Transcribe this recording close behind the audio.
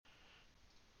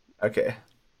Okay.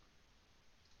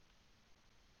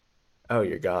 Oh,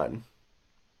 you're gone.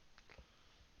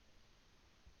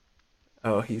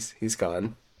 Oh, he's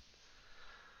gone.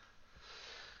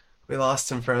 We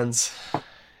lost him, friends.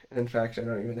 In fact, I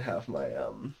don't even have my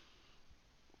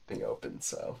thing open,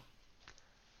 so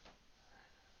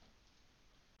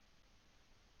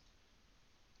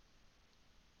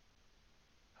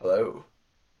hello.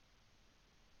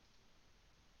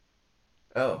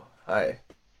 Oh, hi.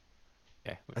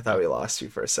 Okay, we I thought go. we lost you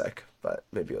for a sec, but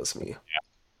maybe it was me. Yeah,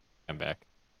 I'm back.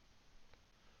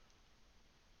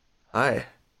 Hi.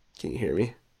 Can you hear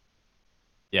me?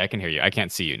 Yeah, I can hear you. I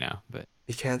can't see you now, but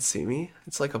You can't see me?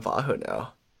 It's like a Bajo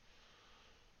now.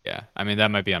 yeah, I mean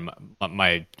that might be on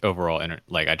my overall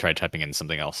Like I tried typing in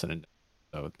something else, and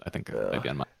so I think it might Uh, be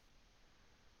on my.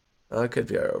 well, it could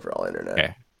be our overall internet.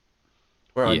 Okay,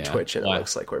 We're on yeah. Twitch and it Well,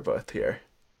 looks like we're both here.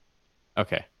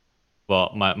 okay.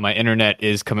 Well, my internet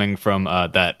is coming from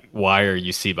that wire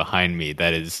you see behind me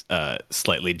that is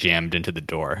slightly jammed into the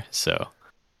door, so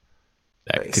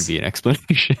that could Nice. be an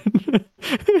explanation.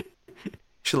 You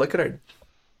should look at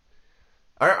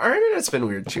our internet's been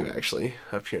weird too, actually,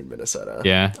 up here in Minnesota.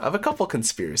 Yeah. I have a couple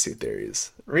conspiracy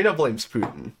theories. Rena blames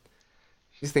Putin.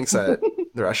 She thinks that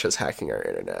Russia's hacking our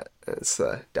internet and it's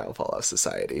the downfall of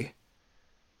society.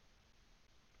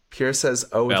 Pierre says,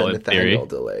 "Oh, the Valid Nathaniel theory.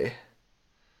 delay."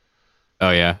 Oh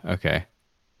yeah. Okay.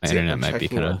 My See, internet I'm might be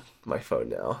checking kind of. on my phone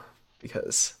now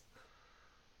because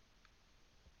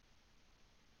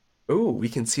ooh, we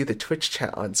can see the Twitch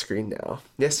chat on screen now.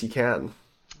 Yes, you can.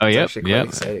 Oh, It's yep, actually quite yep.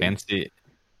 exciting. Fancy Yeah.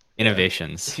 If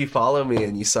innovations. you follow me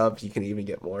and you sub, you can even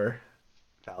get more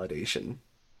validation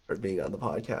for being on the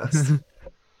podcast.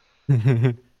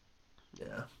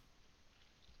 Yeah.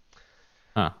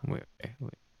 Huh. Wait.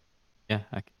 Yeah.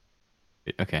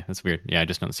 Okay, that's weird. Yeah, I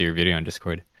just don't see your video on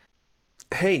Discord.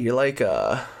 Hey, you're like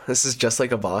this is just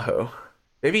like a Bajo.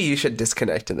 Maybe you should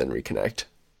disconnect and then reconnect.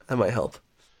 That might help.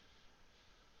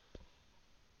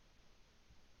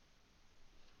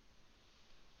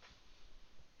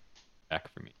 Back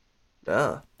for me.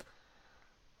 Ah,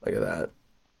 look at that.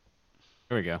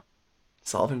 There we go.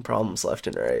 Solving problems left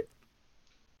and right.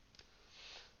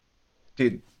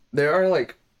 Dude, there are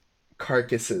like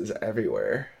carcasses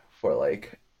everywhere for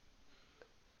like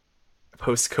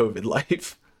post-COVID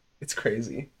life. It's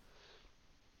crazy.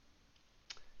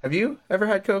 Have you ever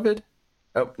had COVID?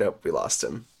 Oh, nope, we lost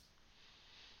him.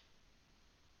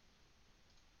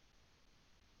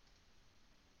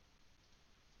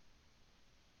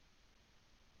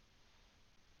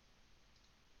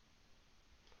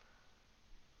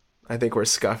 I think we're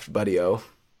scuffed, buddy-o.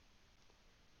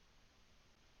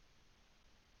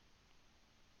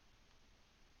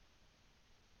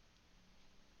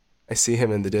 I see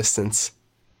him in the distance.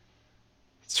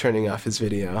 He's turning off his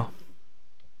video.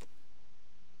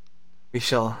 We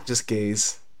shall just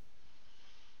gaze.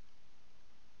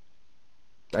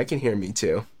 I can hear me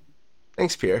too.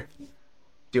 Thanks, Pierre. Do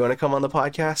you want to come on the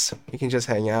podcast? We can just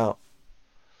hang out.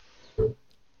 I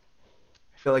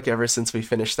feel like ever since we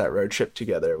finished that road trip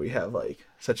together, we have like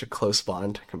such a close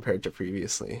bond compared to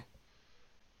previously.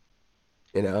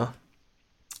 You know,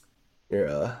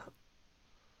 you're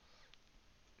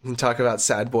you can talk about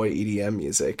sad boy EDM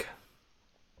music.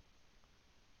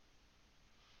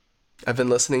 I've been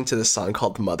listening to this song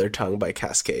called Mother Tongue by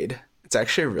Cascade. It's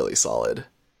actually really solid.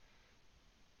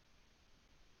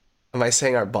 Am I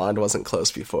saying our bond wasn't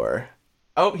close before?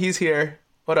 Oh, he's here.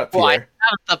 What up, Well, I Pierre?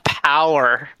 have the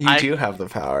power. You do have the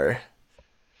power.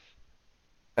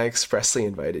 I expressly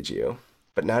invited you,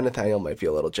 but now Nathaniel might be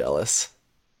a little jealous.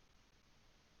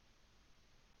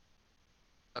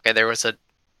 Okay, there was a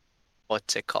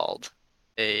what's it called?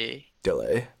 A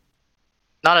Delay.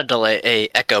 not a delay, a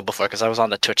echo before because I was on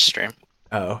the Twitch stream.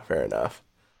 Oh, fair enough.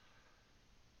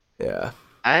 Yeah.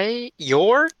 I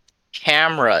your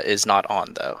camera is not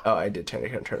on though. Oh, I did turn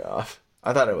it off.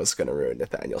 I thought it was gonna ruin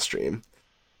Nathaniel's stream.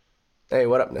 Hey,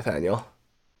 what up, Nathaniel?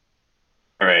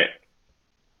 All right.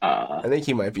 I think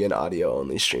he might be an audio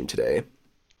only stream today.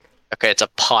 Okay, it's a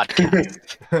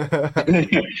podcast.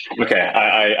 Okay.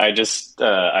 I just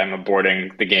I'm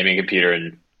aborting the gaming computer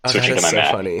and Oh, that switching to is my so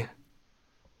Mac. funny.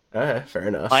 Alright, fair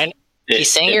enough. Fine. He's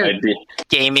saying It your might be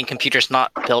gaming computer's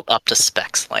not built up to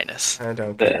specs, Linus. I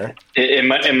don't care. it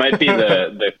might be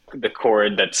the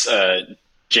cord that's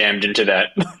jammed into that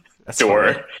That's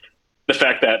door. funny. The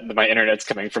fact that my internet's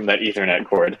coming from that Ethernet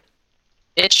cord.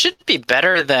 It should be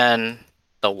better than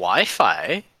the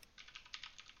Wi-Fi,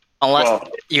 unless Well,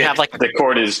 you have like the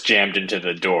cord is jammed into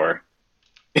the door.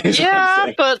 is what I'm yeah,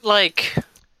 saying. but like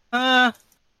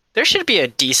there should be a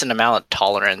decent amount of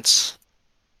tolerance.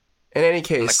 In any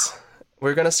case,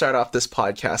 we're gonna start off this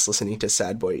podcast listening to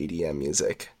sad boy EDM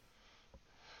music.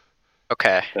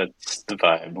 Okay. That's the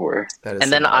vibe. That is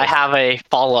And then the I vibe. have a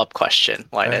follow-up question,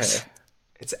 Linus. Okay.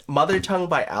 It's Mother Tongue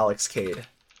by Alex Cade.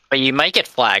 But you might get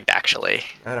flagged, actually.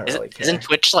 I don't really care. Isn't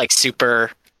Twitch like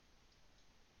super...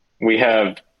 We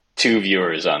have 2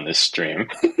 viewers on this stream.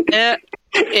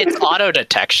 It's auto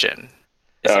detection.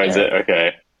 Oh, is it?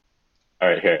 Okay. All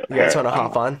right, here. You guys here. want to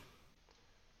hop on? You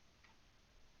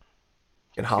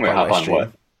can hop Wait, on hop my on stream.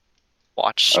 what?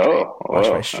 Watch stream. Watch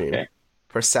my stream. Okay.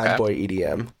 For Sad Okay. Boy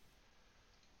EDM.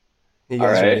 You All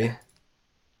guys right. ready?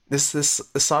 The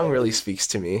song really speaks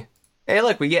to me. Hey,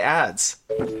 look, we get ads.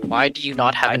 Why do you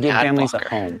not have I an give ad families blocker?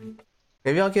 at home.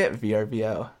 Maybe I'll get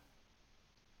VRBO.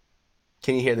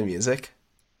 Can you hear the music?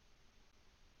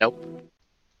 Nope.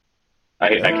 I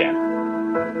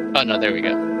can. Oh, no, there we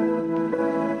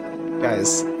go.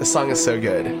 Guys, this song is so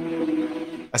good.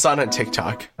 I saw it on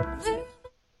TikTok.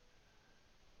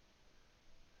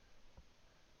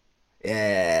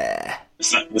 Yeah.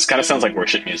 This kind of sounds like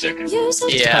worship music.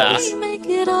 Yeah.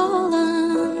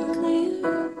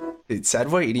 Dude, Sad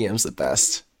Boy EDM's the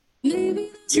best.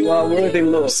 You are worthy,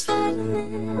 Lord.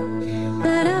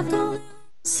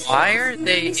 Why are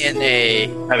they in a...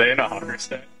 Are they in a hawker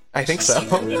stand? I think so.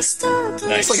 Nice.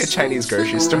 It's like a Chinese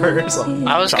grocery store or something.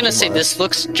 I was gonna Shopping say, mall. this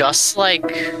looks just like...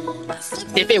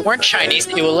 If it weren't Chinese,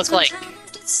 it would look like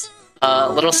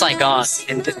Little Saigon.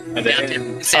 In Are they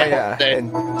in- Oh yeah, in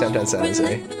downtown San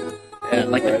Jose. yeah,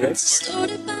 like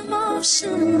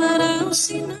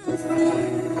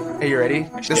Are you ready?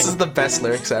 This is the best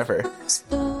lyrics ever.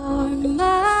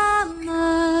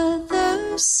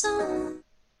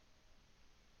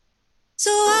 So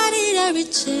why did I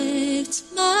reject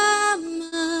my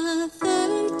mother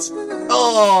tongue?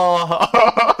 Oh,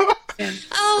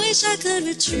 I wish I could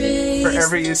retrace. for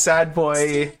every sad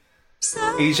boy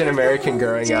Asian American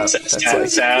growing up, that's like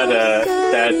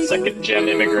Sad second gen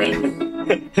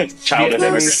immigrant, childhood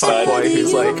immigrant Vietnamese son. fuckboy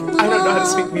who's like, I don't know how to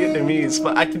speak Vietnamese,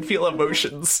 but I can feel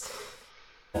emotions.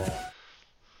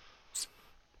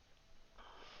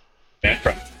 Man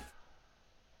from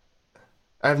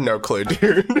I have no clue,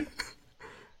 dude.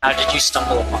 How did you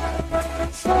stumble upon it?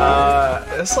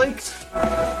 It's like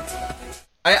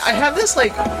I have this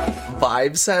like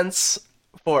vibe sense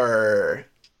for.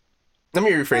 Let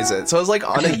me rephrase it. So I was like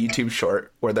on a YouTube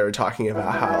short where they were talking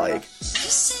about how like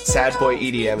sad boy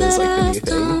EDM is like the new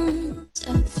thing,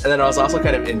 and then I was also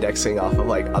kind of indexing off of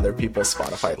like other people's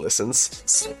Spotify listens.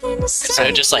 So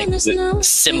just like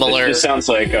similar... This sounds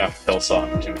like a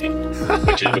Hillsong to me,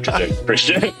 which is a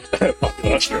Christian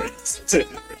popular Australian.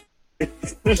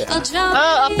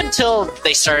 up until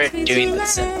they started doing the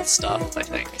synth stuff, I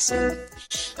think.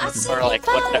 Or like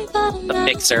what the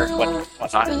mixer,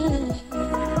 whatnot.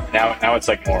 Now it's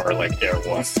like more like Air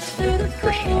One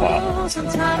Christian pop.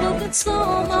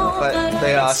 But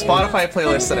the Spotify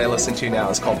playlist that I listen to now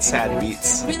is called Sad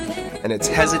Beats, and it's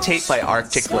Hesitate by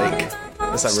Arctic Lake.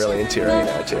 This I'm really into right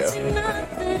now too.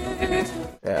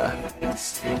 Yeah.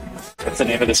 What's the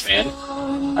name of this band?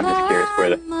 I'm just curious where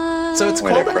the. So it's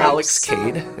Where called they're from. Alex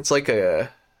Cade. It's like a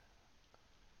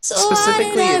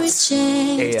specifically it's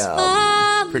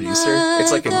a producer.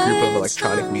 It's like a group of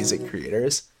electronic music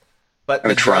creators. But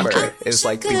the drummer Toronto. is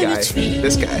like the guy.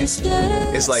 This guy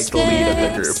is like the lead of the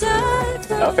group.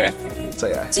 Okay. So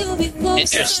yeah,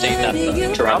 Interesting that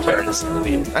the Toronto. drummer is the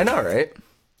lead. I know, right?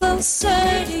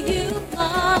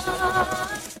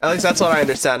 At least that's what I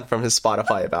understand from his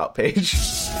Spotify about page.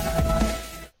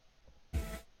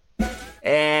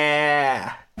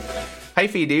 Yeah,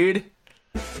 hyphy dude.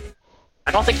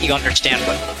 I don't think you understand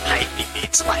what hype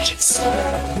means, Linus.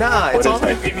 Nah, What it's does all.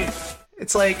 hype mean?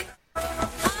 It's like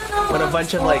when a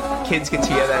bunch of like kids get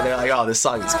together and they're like, "Oh, this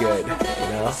song is good," you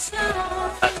know?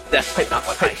 Definitely not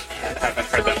what hype I haven't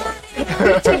heard that one.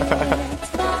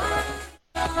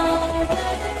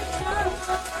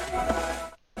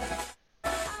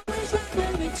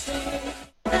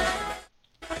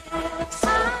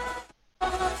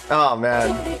 Oh man,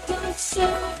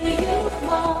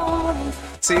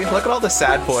 see, look at all the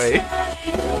sad boy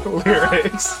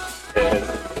lyrics.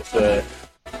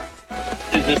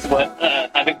 Is this what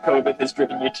having COVID has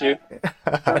driven you to?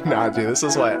 Nah, dude, this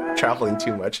is what traveling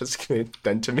too much has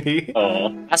done to me.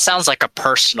 That sounds like a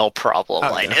personal problem,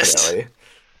 Oh, Linus. definitely.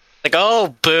 Like,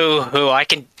 oh, boo hoo, I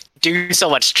can do so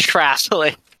much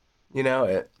traveling. You know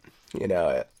it. You know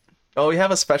it. Oh, we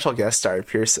have a special guest star,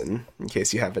 Pearson, in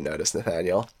case you haven't noticed,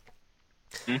 Nathaniel.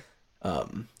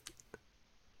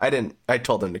 I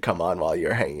told him to come on while you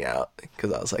were hanging out,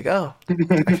 because I was like, oh,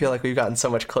 I feel like we've gotten so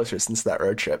much closer since that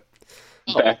road trip.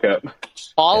 Back up.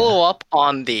 Follow up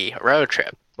on the road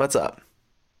trip. What's up?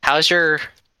 How's your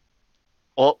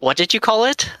what did you call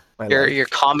it? My Your life. your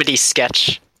comedy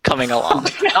sketch coming along.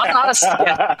 not a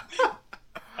sketch.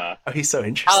 Oh, he's so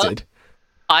interested.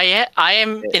 I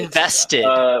am invested.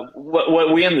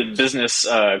 What we in the business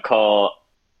call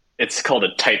it's called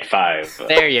a tight five.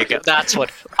 There you go. That's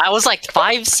what I was like.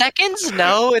 5 seconds?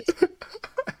 No, it's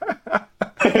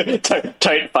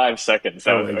tight 5 seconds.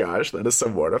 Oh my gosh, that is so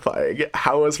mortifying.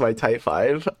 How was my Type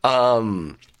 5?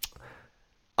 I'll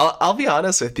be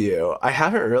honest with you. I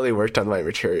haven't really worked on my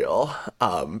material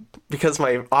because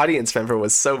my audience member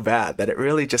was so bad that it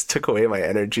really just took away my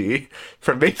energy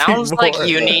from making sounds more. like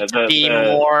you need to be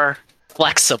more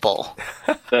flexible.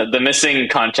 The missing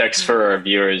context for our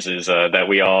viewers is that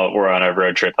we all were on a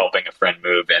road trip helping a friend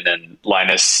move, and then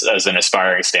Linus, as an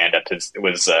aspiring stand-up,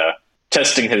 was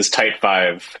testing his tight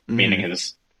 5, meaning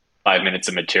his 5 minutes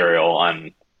of material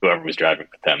on whoever was driving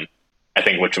with him. I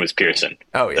think which was Pearson.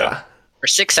 Oh yeah. For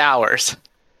 6 hours.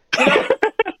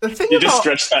 The thing You just about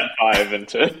stretched that 5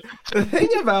 into. the thing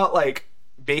about like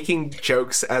making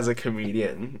jokes as a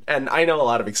comedian, and I know a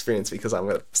lot of experience because I'm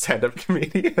a stand-up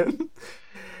comedian,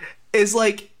 is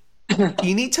like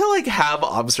you need to like have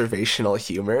observational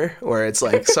humor where it's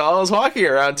like, so I was walking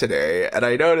around today and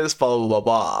I noticed blah blah blah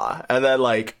blah, and then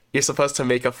like you're supposed to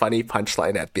make a funny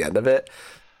punchline at the end of it.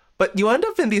 But you end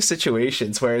up in these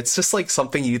situations where it's just like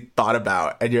something you thought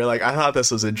about and you're like, I thought this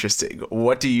was interesting.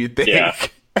 What do you think? Yeah.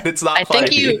 And it's not I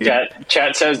funny. think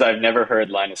Chat says I've never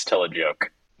heard Linus tell a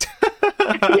joke.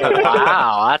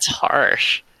 Wow, that's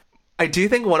harsh. I do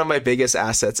think one of my biggest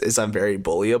assets is I'm very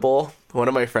bullyable. One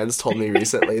of my friends told me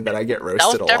recently that I get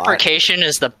roasted a lot. Self-deprecation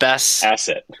is the best.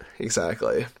 Asset.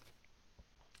 Exactly.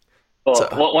 Well,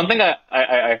 So- one thing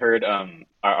I heard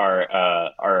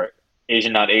our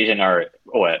Asian Not Asian, our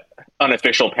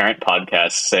unofficial parent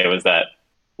podcast say was that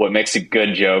what makes a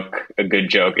good joke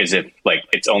is if like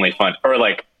it's only fun, or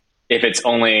like if it's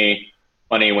only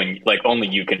funny when like only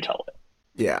you can tell it.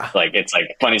 Yeah. Like it's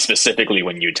like funny specifically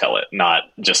when you tell it, not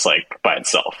just like by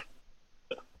itself.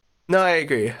 No, I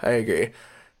agree.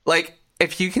 Like,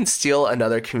 if you can steal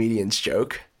another comedian's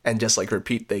joke and just like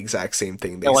repeat the exact same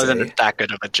thing they It wasn't say, that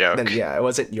good of a joke. then yeah, it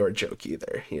wasn't your joke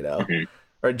either, you know? Mhm.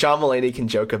 Or John Mulaney can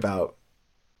joke about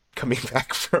coming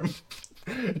back from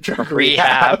drug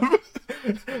Rehab.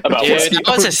 About Dude, what? that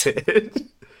was a-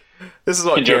 This is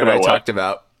what Can Joe joke and I about what? talked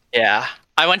about. Yeah.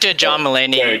 I went to a John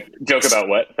Mulaney Sorry, joke about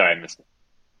what? Sorry, I missed it.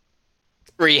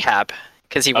 rehab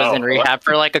because he was Oh, in rehab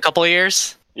for like a couple of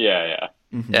years. Yeah.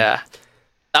 Mhm. Yeah.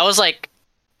 That was like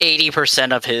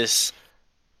 80% of his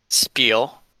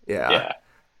spiel. Yeah. Yeah.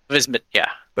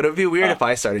 But it would be weird if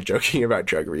I started joking about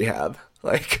drug rehab.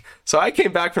 Like, so I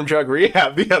came back from drug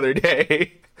rehab the other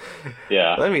day.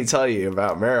 Yeah. Let me tell you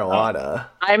about marijuana.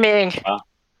 I mean, Wow.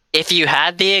 if you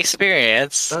had the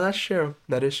experience, Oh, that's true.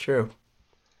 That is true.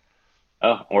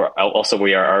 Oh,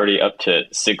 we are already up to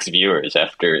 6 viewers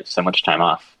after so much time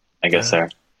off. I guess they've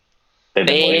been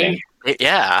waiting.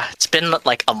 yeah, it's been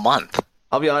like a month.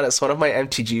 I'll be honest, one of my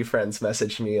MTG friends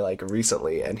messaged me like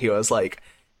recently and he was like,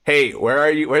 "Hey, where are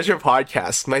you? Where's your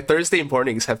podcast? My Thursday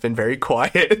mornings have been very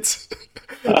quiet."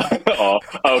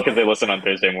 Because they listen on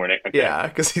Thursday morning. Okay. Yeah,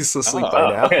 because he's asleep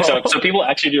by now. Okay, so people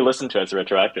actually do listen to us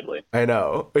retroactively. I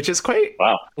know, which is quite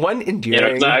Wow. one Yeah,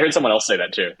 endearing. I heard someone else say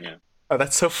that too. Yeah. Oh,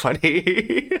 that's so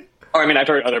funny. Or I mean, I've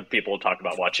heard other people talk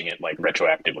about watching it like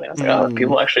retroactively. I was like, oh,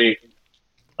 people actually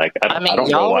like. I mean, don't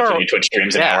y'all go watch were- any Twitch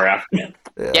streams an yeah. hour after.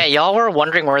 Yeah, y'all were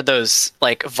wondering where those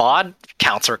like VOD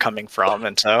counts were coming from,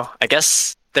 and so I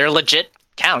guess they're legit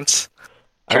counts.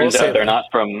 I will Turns say out they're that. not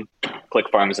from Click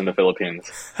Farms in the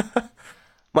Philippines.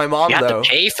 My mom, You have though, to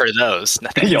pay for those.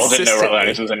 Y'all didn't know Consistently.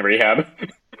 Linus was in rehab.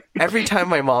 every time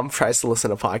my mom tries to listen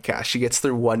to podcasts, she gets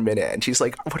through 1 minute and she's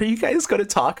like, "What are you guys going to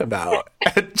talk about?"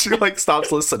 And she like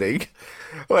stops listening.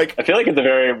 Like, I feel like it's a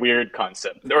very weird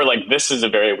concept, or like this is a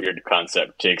very weird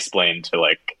concept to explain to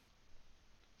like,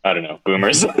 I don't know,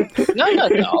 boomers.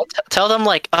 No. Tell them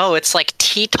like, oh, it's like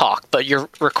tea talk, but you're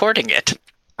recording it.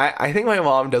 I think my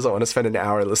mom doesn't want to spend an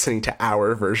hour listening to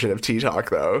our version of Tea Talk,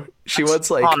 though. She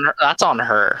wants like That's on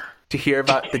her. to hear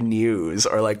about the news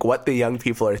or like what the young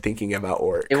people are thinking about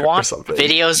work You or want something.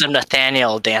 videos of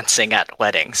Nathaniel dancing at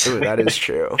weddings. Ooh, that is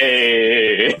true.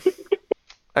 Hey.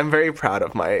 I'm very proud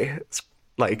of my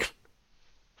like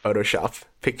Photoshop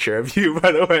picture of you,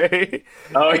 by the way.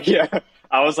 Oh yeah.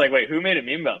 I was like, wait, who made a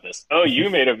meme about this? Oh, you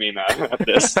made a meme out of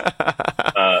this.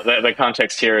 The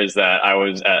context here is that I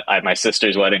was at my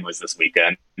sister's wedding was this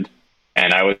weekend,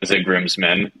 and I was a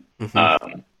groomsman,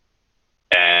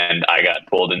 and I got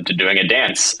pulled into doing a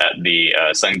dance at the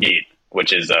Sangeet,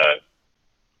 which is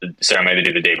the ceremony they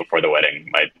do the day before the wedding.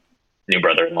 My new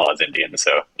brother-in-law is Indian,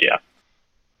 so yeah.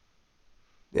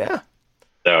 Yeah.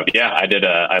 So yeah, I did.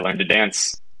 I learned to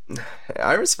dance.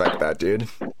 I respect that, dude.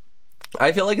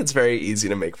 I feel like it's very easy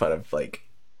to make fun of like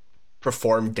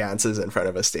perform dances in front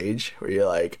of a stage where you're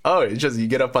like, oh, it's just you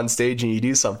get up on stage and you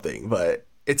do something, but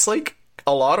it's like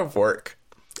a lot of work.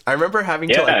 I remember having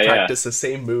to like practice the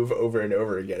same move over and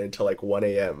over again until like 1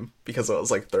 a.m. because it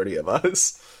was like 30 of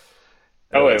us.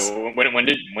 Oh wait, when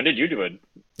did you do it?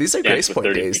 These are Grace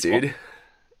Point days, people? dude.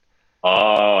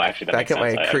 Oh, actually, that back makes at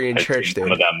sense. my Korean church, dude.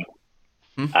 Some of them.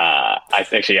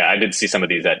 I did see some of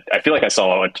these. I feel like I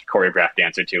saw a choreographed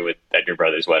dance or two at your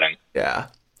brother's wedding. Yeah.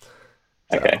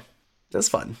 So, okay, that's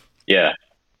fun. Yeah,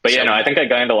 but yeah, no, I think I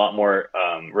gained a lot more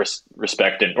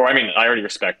respect, I already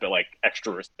respect, but like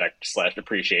extra respect /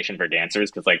 appreciation for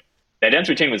dancers, because like that dance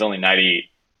routine was only 90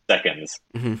 seconds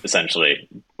essentially,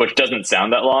 which doesn't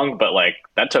sound that long, but like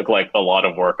that took like a lot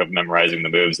of work of memorizing the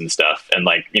moves and stuff, and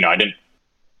like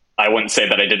I wouldn't say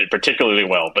that I did it particularly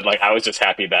well, but like I was just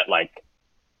happy that like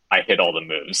I hit all the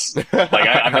moves. Like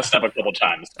I messed up a couple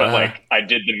times, but like I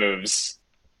did the moves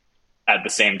at the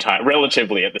same time,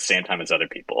 relatively at the same time as other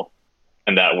people,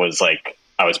 and that was like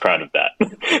I was proud of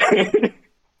that.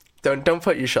 Don't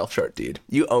put yourself short, dude.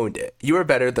 You owned it. You were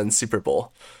better than Super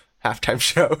Bowl halftime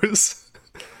shows.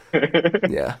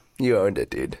 Yeah, you owned it,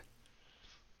 dude.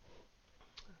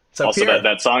 So also, Pierre,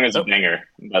 that song is a banger,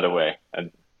 by the way.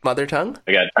 Mother Tongue?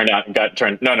 I got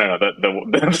turned. No.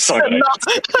 The song.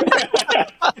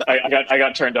 That I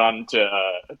got turned on to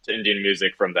Indian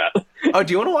music from that. Oh,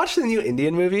 do you want to watch the new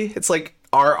Indian movie? It's like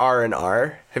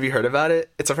RR&R. Have you heard about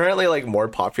it? It's apparently like more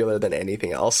popular than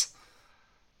anything else.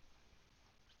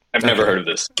 I've never heard of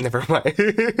this. Never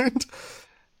mind.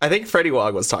 I think Freddie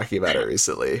Wong was talking about it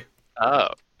recently. Oh,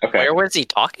 okay. Where was he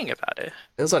talking about it?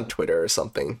 It was on Twitter or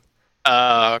something.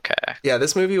 Oh, okay. Yeah,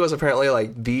 this movie was apparently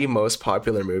like the most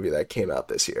popular movie that came out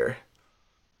this year.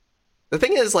 The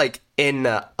thing is, like in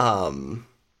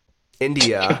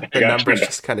India, the numbers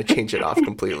just kind of change it off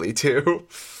completely too.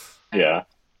 Yeah.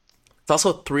 It's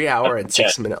also a 3-hour and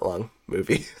 6-minute long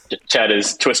movie. Chad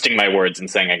is twisting my words and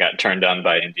saying I got turned on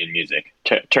by Indian music.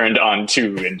 Turned on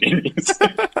to Indian music.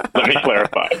 Let me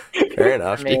clarify. Fair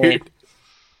enough, dude.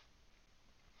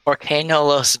 Por qué no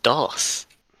los dos?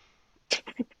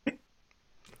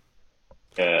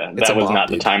 That was not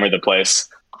the time or the place.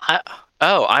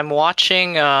 I'm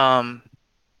watching. I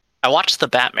watched The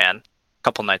Batman a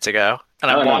couple nights ago,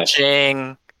 and I'm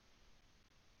watching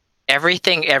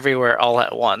Everything Everywhere All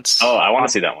at Once. Oh, I want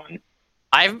to see that one.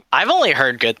 I've only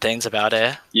heard good things about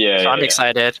it. Yeah, so I'm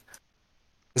excited.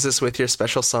 Is this with your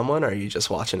special someone, or are you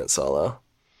just watching it solo?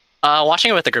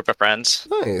 Watching it with a group of friends.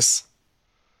 Nice.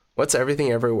 What's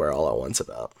Everything Everywhere All at Once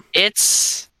about?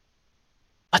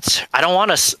 I don't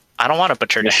want to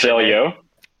butcher Michelle Yeoh.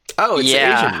 Oh, it's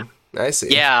Asian. I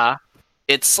see. Yeah,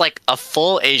 it's like a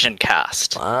full Asian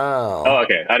cast. Wow. Oh,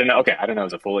 okay. I don't know. Okay, I don't know. It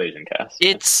was a full Asian cast.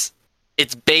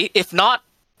 If not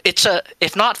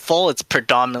full, it's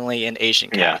predominantly an Asian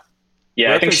cast.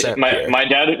 Yeah. I think my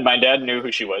dad knew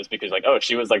who she was because like, oh,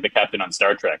 she was like the captain on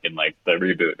Star Trek in like the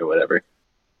reboot or whatever.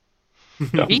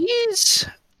 So.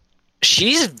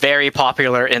 She's very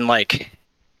popular in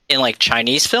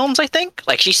Chinese films, I think.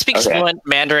 Like she speaks fluent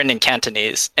Mandarin and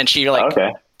Cantonese, and she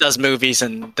does movies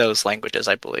in those languages,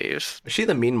 I believe. Is she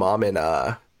the mean mom in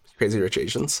Crazy Rich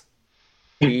Asians?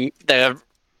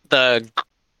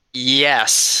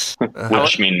 Yes.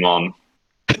 Which mean mom?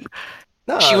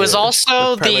 No, she was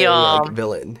also the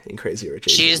villain in Crazy Rich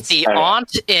Asians. She's the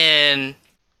aunt in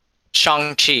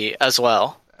Shang-Chi as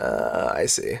well. I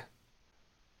see.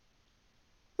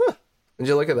 Huh. Did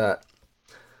you look at that?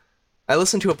 I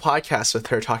listened to a podcast with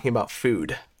her talking about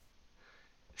food.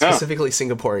 Specifically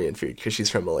Singaporean food, because she's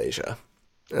from Malaysia.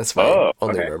 That's my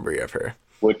only memory of her.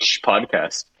 Which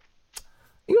podcast? I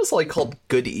think it was like called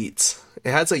Good Eats.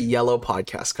 It has a yellow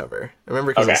podcast cover. I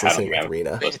remember because I was listening with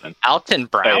Rena. Alton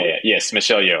Brown? Oh, yeah. Yes,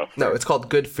 Michelle Yeoh. No, it's called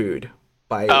Good Food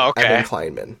by Evan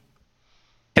Kleinman.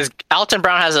 Because Alton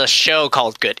Brown has a show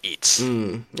called Good Eats.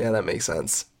 Yeah, that makes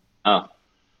sense. Oh.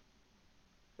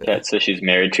 Yeah, so she's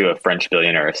married to a French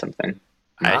billionaire or something.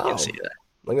 I can see that.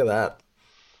 Look at that.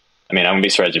 I mean, I wouldn't be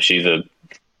surprised if she's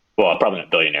probably not a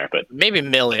billionaire, but... Maybe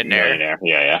millionaire.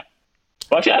 Yeah.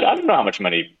 Well, actually, I don't know how much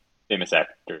money famous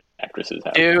actresses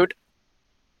have. Dude.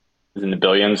 Is it in the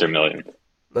billions or millions?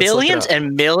 Billions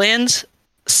and millions?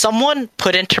 Someone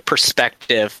put into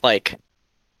perspective, like,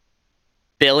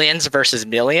 billions versus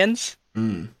millions.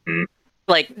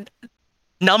 Like,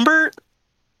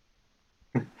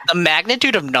 the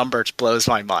magnitude of numbers blows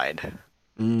my mind.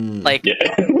 Like,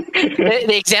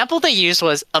 the example they used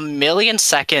was 1 million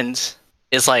seconds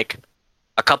is like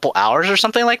a couple hours or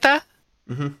something like that.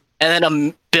 And then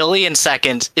 1 billion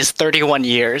seconds is 31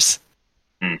 years.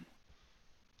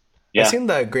 Yeah. I've seen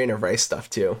the grain of rice stuff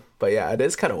too, but yeah, it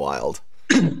is kind of wild.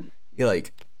 You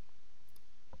like,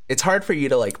 it's hard for you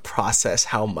to like process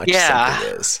how much something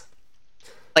is.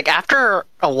 Like after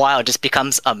a while, it just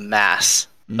becomes a mass.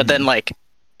 But then like,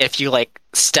 if you like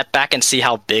step back and see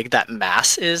how big that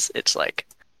mass is, it's like.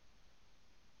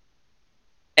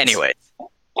 Anyway,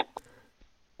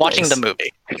 watching the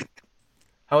movie.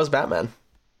 How was Batman?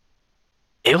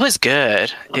 It was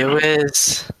good. It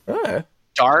was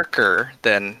darker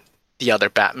than the other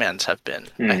Batmans have been,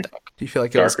 I think. Do you feel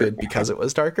like it was good because it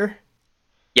was darker?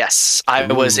 Yes, I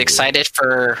was excited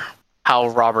for how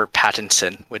Robert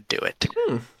Pattinson would do it.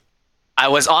 I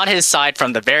was on his side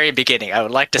from the very beginning. I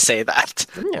would like to say that.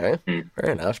 Yeah,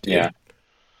 fair enough, dude. Yeah.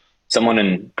 Someone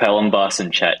in Pelham Boss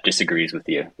in chat disagrees with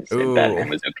you. They said Batman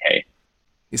was okay.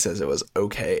 He says it was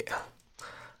okay.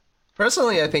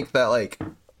 Personally, I think that, like...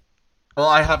 Well,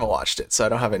 I haven't watched it, so I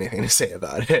don't have anything to say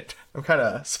about it. I'm kind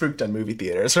of spooked on movie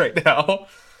theaters right now.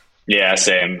 Yeah,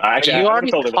 same. Actually, you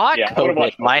already taught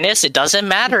COVID, Linus. It doesn't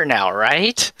matter now,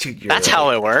 right? Dude, That's right. how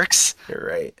it works. You're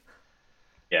right.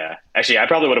 Yeah. Actually, I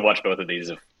probably would have watched both of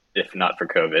these if not for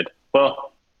COVID.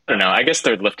 Well, I don't know. I guess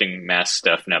they're lifting mask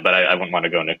stuff now, but I wouldn't want to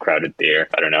go in a crowded theater.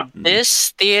 I don't know.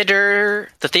 This theater,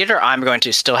 the theater I'm going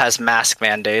to, still has mask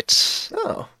mandates.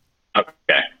 Oh.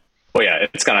 Okay. Well, yeah,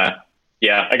 it's kind of...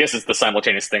 Yeah, I guess it's the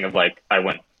simultaneous thing of like I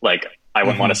wouldn't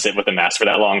want to sit with a mask for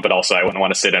that long, but also I wouldn't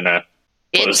want to sit in a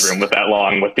closed room with that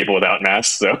long with people without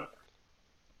masks. So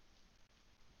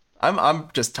I'm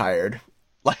just tired.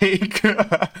 Like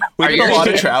we did a lot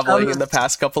of traveling in the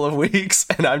past couple of weeks,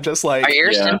 and I'm just like, are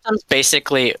your symptoms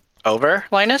basically over,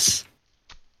 Linus?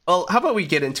 Well, how about we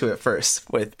get into it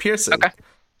first with Pearson? Okay.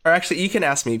 Or actually, you can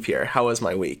ask me, Pierre. How was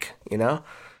my week? You know,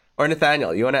 or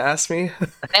Nathaniel, you want to ask me?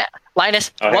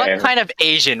 Linus, what kind of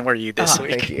Asian were you this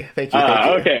week? Thank you.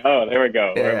 Okay. Oh, there we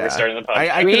go. Yeah. We're starting the podcast.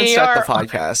 I couldn't start the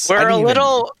podcast. We're a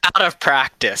little out of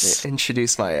practice.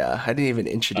 Introduce my. I didn't even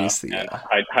introduce the.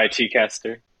 Hi,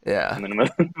 T-caster. Yeah.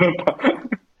 To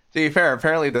be fair,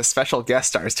 apparently the special guest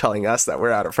star is telling us that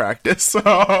we're out of practice. So.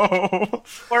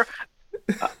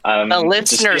 The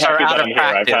listeners are out of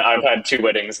practice. I've had 2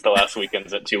 weddings the last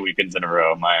weekends at 2 weekends in a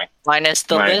row. Linus,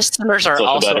 the listeners are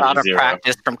also out of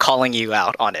practice from calling you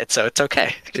out on it, so it's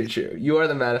okay. True. You are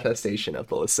the manifestation of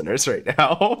the listeners right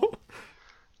now.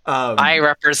 I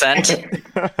represent.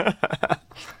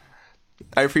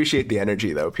 I appreciate the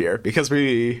energy though, Pierre, because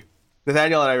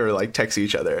Nathaniel and I were like texting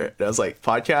each other, and I was like,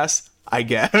 podcast? I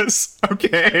guess.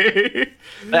 Okay.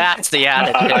 That's the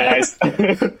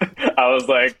attitude. I was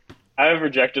like, I have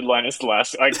rejected Linus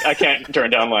last. I can't turn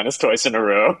down Linus twice in a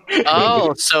row.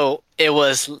 Oh, so it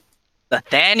was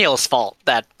Nathaniel's fault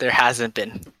that there hasn't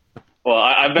been. Well,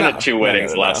 I've been at 2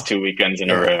 weddings the last 2 weekends in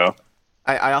a row.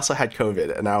 I also had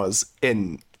COVID, and I was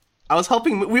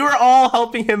helping. We were all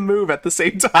helping him move at the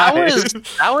same time.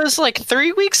 That was like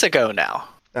 3 weeks ago now.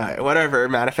 All right, whatever.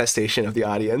 Manifestation of the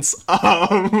audience.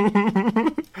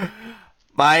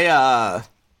 My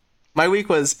week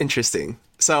was interesting.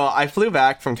 So I flew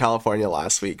back from California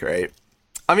last week, right?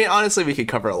 I mean, honestly, we could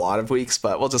cover a lot of weeks,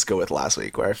 but we'll just go with last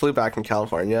week, where I flew back from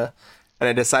California, and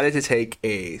I decided to take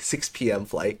a 6 p.m.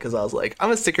 flight because I was like, I'm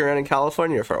gonna stick around in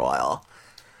California for a while.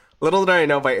 Little did I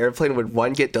know my airplane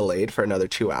would get delayed for another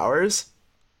 2 hours,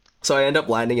 so I end up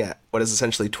landing at what is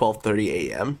essentially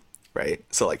 12:30 a.m. Right?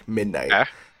 So like midnight.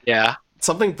 Yeah.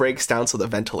 Something breaks down, so the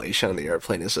ventilation on the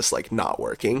airplane is just like not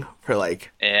working for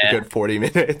like a good 40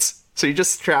 minutes. So you're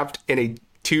just trapped in a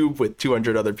tube with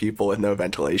 200 other people with no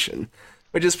ventilation,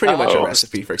 which is pretty much a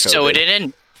recipe for COVID. So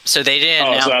they didn't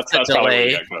announce the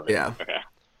delay. Yeah. Okay.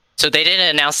 So they didn't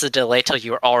announce the delay till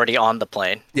you were already on the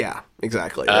plane. Yeah,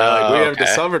 exactly. We have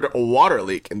discovered a water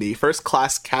leak in the first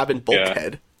class cabin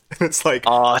bulkhead. It's like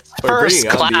we're bringing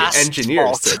on the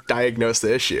engineers to diagnose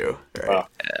the issue. Right?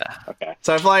 Yeah. Okay.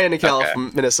 So I fly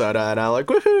into Minnesota, and I'm like,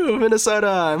 woohoo, Minnesota,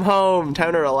 I'm home,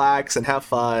 time to relax and have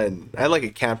fun. I had like a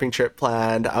camping trip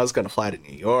planned. I was going to fly to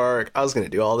New York. I was going to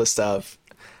do all this stuff.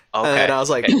 Okay. And I was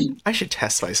like, I should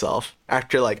test myself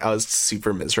after like I was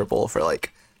super miserable for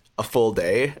like a full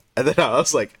day. And then I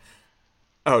was like,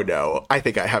 oh no, I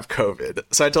think I have COVID.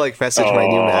 So I had to like message my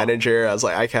new manager. I was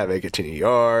like, I can't make it to New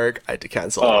York. I had to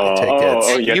cancel all my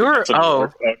tickets. You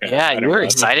were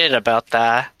excited about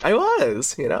that. I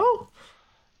was, you know?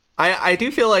 I do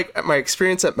feel like my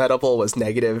experience at Medable was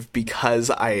negative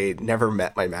because I never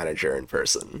met my manager in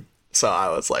person. So I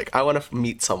was like, I want to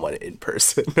meet someone in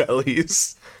person at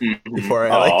least before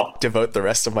I like devote the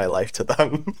rest of my life to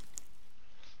them.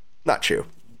 Not true.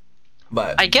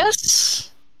 But I guess...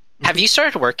 Have you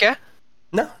started work yet?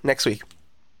 No, next week.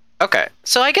 Okay,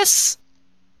 so I guess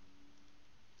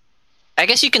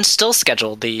you can still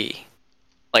schedule the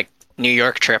New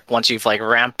York trip once you've like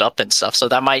ramped up and stuff. So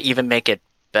that might even make it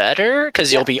better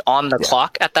because you'll be on the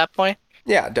clock at that point.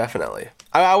 Yeah, definitely.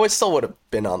 I would still would have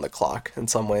been on the clock in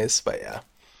some ways, but yeah.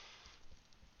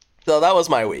 So that was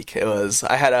my week.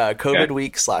 I had a COVID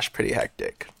week / pretty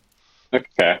hectic.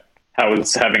 Okay. How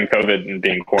was having COVID and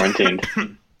being quarantined?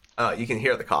 You can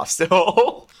hear the cough still.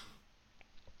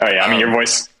 Oh yeah, I mean your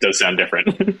voice does sound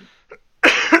different.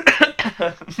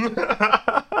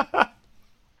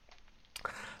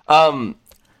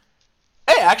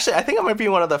 Hey, actually, I think I might be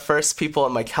one of the first people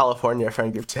in my California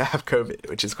friend group to have COVID,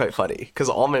 which is quite funny because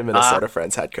all my Minnesota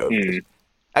friends had COVID.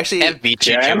 Actually,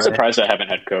 I'm surprised I haven't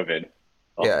had COVID.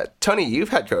 Yeah, Tony, you've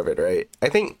had COVID, right? I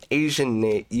think Asian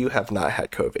Nate, you have not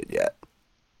had COVID yet.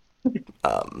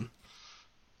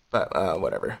 But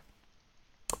whatever.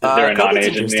 Is there a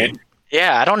non-Asian Nate?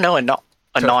 Yeah, I don't know a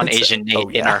non-Asian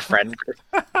Nate in our friend group.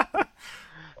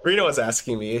 Rita was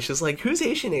asking me. She's like, "Who's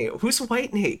Asian Nate? Who's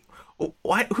white Nate?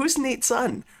 Why? Who's Nate's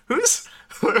son? Who's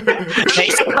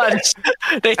Nate's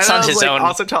son's his own?"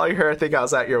 Also telling her, I think I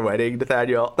was at your wedding,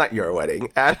 Nathaniel. Not your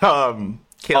wedding, at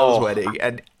Kayla's wedding,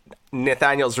 and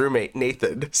Nathaniel's roommate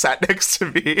Nathan sat next to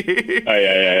me. Oh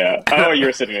yeah. Oh, you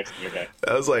were sitting next to me. Okay.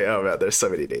 I was like, oh man, there's so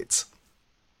many Nates.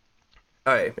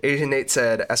 All right, Asian Nate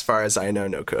said, as far as I know,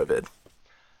 no COVID.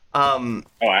 I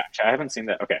haven't seen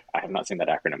that. Okay, I have not seen that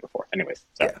acronym before. Anyways,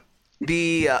 sorry. Yeah.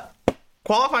 The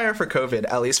qualifier for COVID,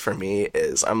 at least for me,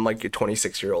 is I'm like a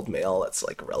 26-year-old male that's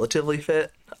like relatively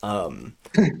fit. And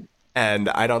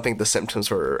I don't think the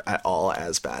symptoms were at all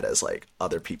as bad as like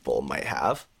other people might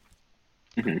have.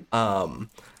 Mm-hmm.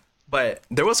 But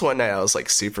there was one night I was like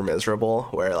super miserable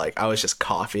where like I was just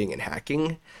coughing and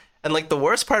hacking. And like the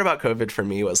worst part about COVID for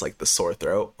me was like the sore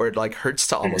throat, where it like hurts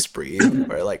to almost breathe,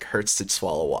 or it like hurts to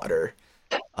swallow water.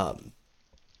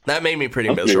 That made me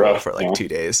pretty miserable for like 2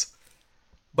 days.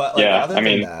 But like, other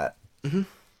than that,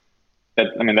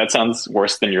 that sounds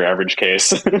worse than your average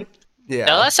case. Yeah.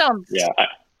 No, that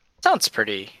sounds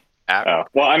pretty. Oh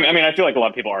well, I mean, I feel like a lot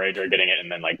of people our age are getting it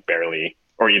and then like barely,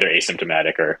 or either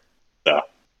asymptomatic or so.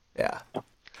 Yeah.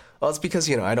 Well, it's because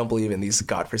I don't believe in these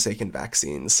godforsaken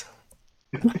vaccines.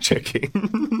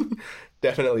 Checking.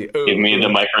 Definitely. Give me the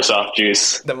Microsoft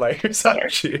juice. The Microsoft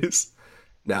juice.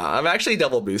 No, I'm actually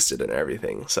double boosted and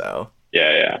everything. So.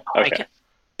 Yeah. Okay.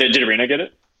 Did Rena get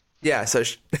it? Yeah. So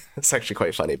it's actually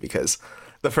quite funny because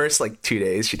the first like 2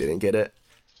 days she didn't get it,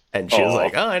 and she was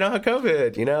like, "Oh, I don't have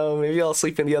COVID. Maybe I'll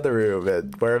sleep in the other room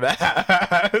and wear a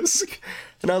mask."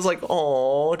 And I was like,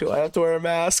 "Oh, do I have to wear a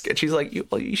mask?" And she's like,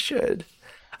 "You should."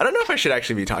 I don't know if I should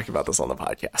actually be talking about this on the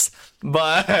podcast,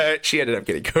 but she ended up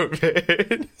getting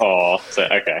COVID. Oh, so,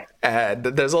 okay. And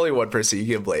there's only one person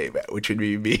you can blame, which would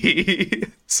be me.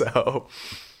 So,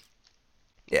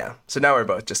 yeah. So now we're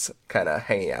both just kind of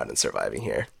hanging out and surviving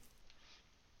here.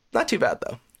 Not too bad,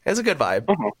 though. It's a good vibe.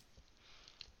 Uh-huh.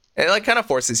 It like kind of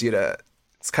forces you to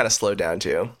kind of slow down,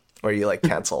 too, where you like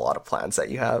cancel a lot of plans that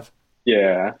you have.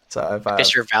 Yeah. So if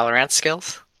guess your Valorant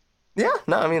skills? Yeah,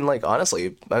 no, I mean, like,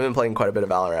 honestly, I've been playing quite a bit of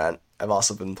Valorant. I've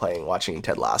also been watching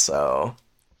Ted Lasso.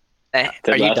 Are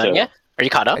you done yet? Are you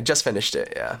caught up? I just finished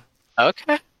it, yeah.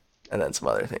 Okay. And then some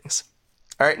other things.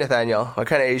 All right, Nathaniel, what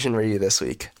kind of Asian were you this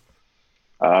week?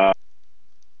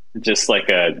 Just like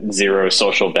a zero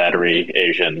social battery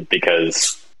Asian,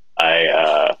 because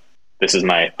this is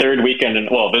my third weekend,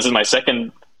 this is my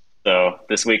second, so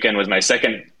this weekend was my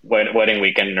second wedding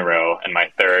weekend in a row, and my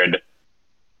third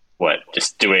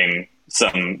just doing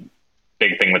some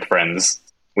big thing with friends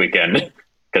weekend,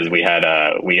 because we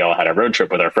all had a road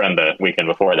trip with our friend the weekend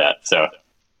before that. So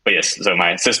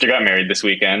my sister got married this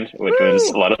weekend, which was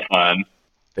a lot of fun.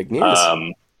 Big news.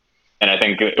 And I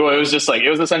think it was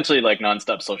essentially like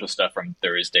nonstop social stuff from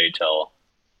Thursday till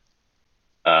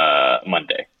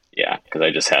Monday. Yeah, because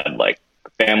I just had like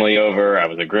family over. I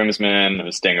was a groomsman. I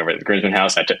was staying over at the groomsman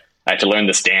house. I had to learn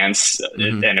the stance,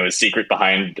 and it was secret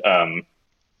behind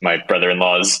my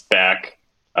brother-in-law's back.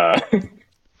 I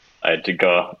had to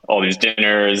go all these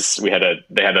dinners. They had a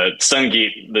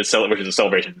Sangeet, which is a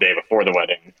celebration day before the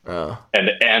wedding,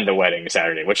 and the wedding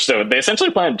Saturday. So they essentially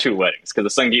planned 2 weddings,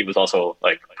 because the Sangeet was also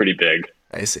like pretty big.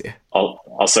 I see.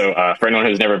 Also, for anyone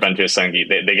who's never been to a Sangeet,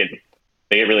 they get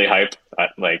really hyped.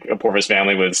 Like a Porvis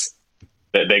family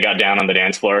they got down on the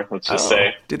dance floor. Let's just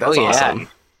say, dude, that's awesome.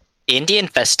 Indian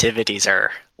festivities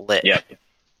are lit. Yeah,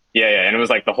 and it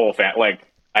was like the whole like.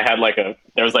 I had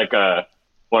there was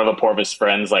one of Apoorva's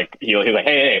friends, like he was like,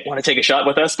 hey, want to take a shot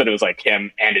with us? But it was like him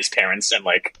and his parents and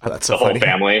like the whole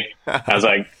family. I was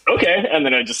like, okay. And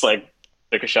then I just like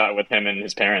took a shot with him and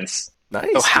his parents.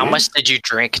 Nice. So how much did you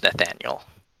drink, Nathaniel?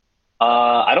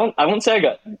 I won't say I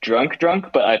got drunk,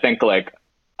 but I think like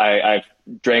I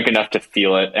drank enough to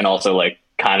feel it, and also like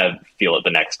kind of feel it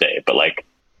the next day. But like,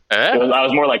 I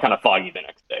was more like kind of foggy the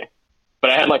next day. But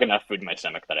I had like enough food in my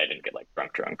stomach that I didn't get like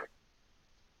drunk.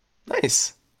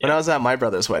 Nice. Yeah. When I was at my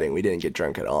brother's wedding, we didn't get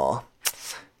drunk at all.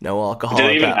 No alcohol. Did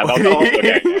they even have alcohol?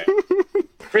 Okay.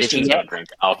 Christians don't drink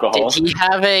alcohol. Did he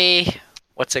have a,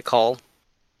 what's it called?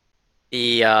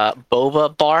 The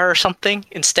boba bar or something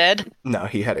instead? No,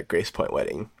 he had a Grace Point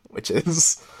wedding, which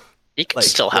is... He can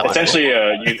still have essentially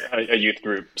a youth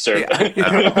group service.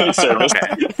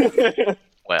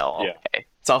 Well, okay.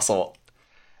 It's also...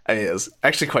 It is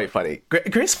actually quite funny.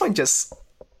 Grace Point just...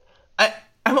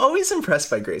 I'm always impressed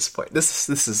by Grace Point. This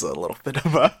is a little bit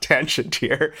of a tangent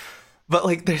here. But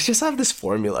like, they just have this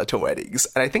formula to weddings.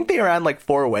 And I think they ran like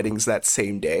 4 weddings that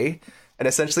same day. And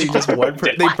essentially just they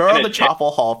borrowed the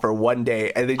chapel hall for one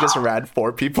day. And they just ran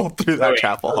 4 people through that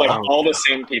chapel hall. Like all the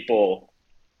same people...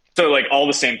 So, like, all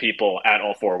the same people at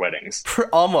all 4 weddings?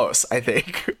 Almost, I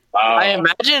think. I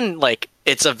imagine, like,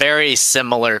 it's a very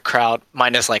similar crowd,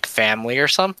 minus, like, family or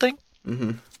something.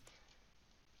 Mm-hmm.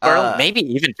 Or maybe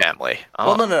even family.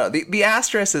 Well, no. The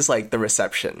asterisk is, like, the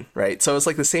reception, right? So, it's,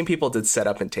 like, the same people did set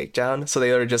up and take down. So,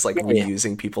 they were just, like,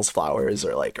 reusing people's flowers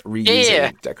or, like,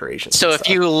 reusing decorations. So, if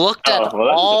you looked at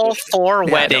all 4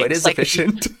 weddings... No, it is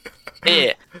efficient.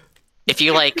 If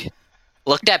you, like...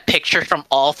 looked at pictures from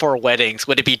all 4 weddings,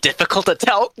 would it be difficult to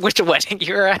tell which wedding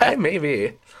you're at?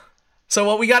 Maybe. So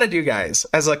what we got to do, guys,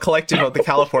 as a collective of the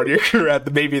California crew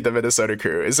and maybe the Minnesota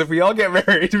crew, is if we all get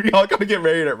married, we all got to get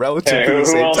married at relatively the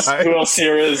same time. Who else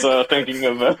here is thinking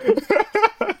of...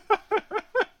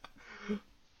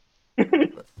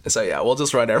 So yeah, we'll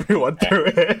just run everyone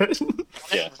through it.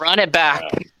 Run it back.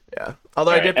 Yeah.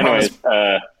 Although I did promise...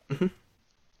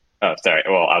 Oh, sorry.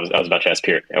 Well, I was about to ask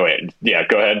Pierre. Oh, wait. Yeah,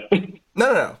 go ahead.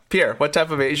 No. Pierre, what type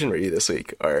of Asian were you this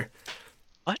week? Or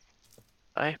what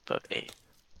type of Asian?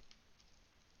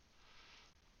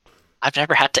 I've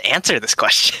never had to answer this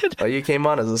question. Oh, you came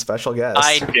on as a special guest.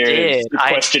 I did.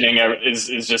 Questioning is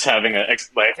just having I've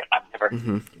never.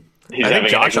 Mm-hmm. I think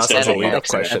Josh also has a lead-up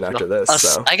question after this.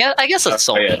 So. I guess it's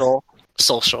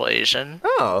social Asian.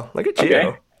 Oh, look at you.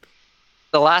 Okay.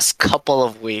 The last couple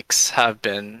of weeks have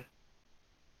been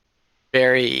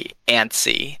very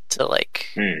antsy to like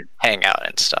hang out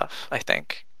and stuff. I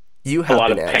think you have a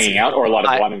lot of hanging out, or a lot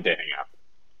of wanting to hang out.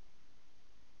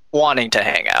 Wanting to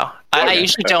hang out. Okay. I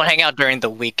usually don't hang out during the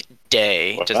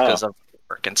weekday just because of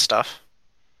work and stuff.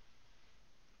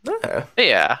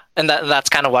 Yeah, and that's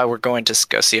kind of why we're going to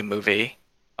go see a movie.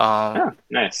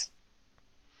 Nice.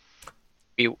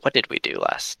 What did we do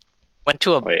last? Went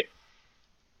to a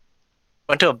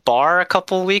bar a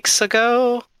couple weeks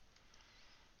ago.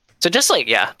 So just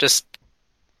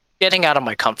getting out of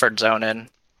my comfort zone and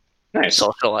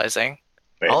socializing.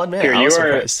 I'll admit, I was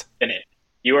surprised.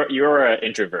 You're an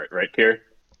introvert, right, Pierre?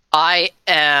 I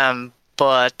am,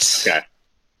 but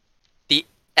the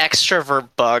extrovert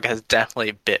bug has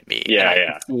definitely bit me. Yeah,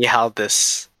 I can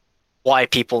see why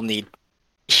people need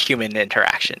human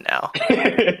interaction now.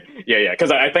 Yeah, because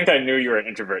I think I knew you were an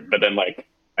introvert, but then like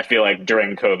I feel like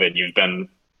during COVID you've been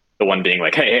the one being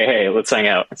like, hey, let's hang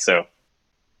out. So.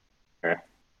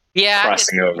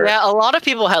 Crossing over. Yeah, a lot of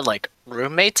people had like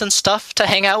roommates and stuff to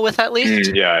hang out with at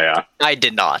least. Yeah. I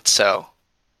did not, so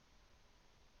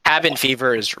cabin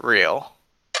fever is real.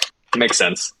 Makes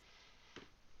sense.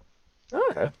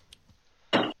 Okay.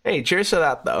 Hey, cheers to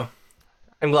that though.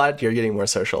 I'm glad you're getting more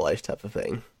social life type of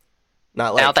thing.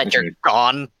 Not like now that you're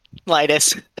gone,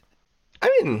 Linus.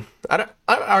 I mean, I'd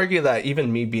argue that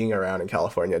even me being around in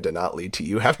California did not lead to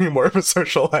you having more of a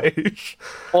social life.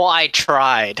 Well, I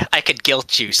tried. I could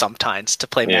guilt you sometimes to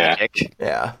play Magic.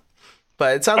 Yeah.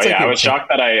 But it sounds like... I was shocked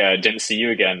that I didn't see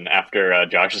you again after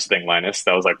Josh's thing, Linus.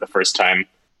 That was like the first time.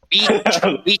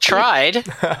 We tried.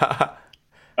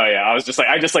 Oh yeah, I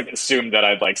just assumed that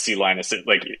I'd like see Linus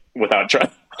like without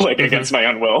trying, like against my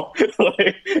own will.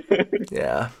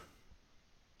 Yeah.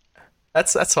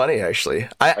 That's funny, actually.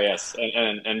 Yes,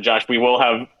 and Josh,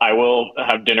 I will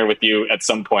have dinner with you at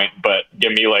some point, but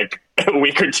give me like a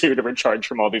week or two to recharge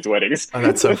from all these weddings. Oh,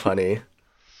 that's so funny.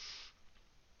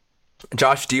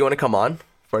 Josh, do you want to come on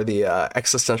for the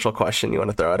existential question you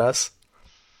want to throw at us?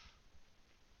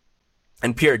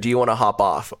 And Pierre, do you want to hop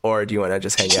off, or do you want to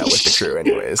just hang out with the crew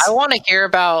anyways? I want to hear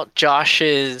about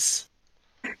Josh's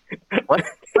what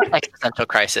existential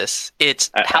crisis.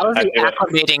 It's how is he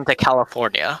acclimating to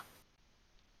California?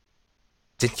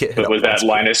 Was that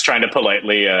Linus trying to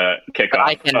politely kick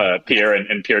off Pierre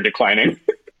and Pierre declining?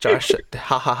 Josh,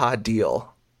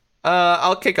 deal.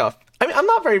 I'll kick off. I mean, I'm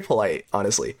not very polite,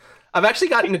 honestly. I've actually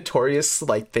gotten notorious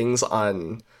like things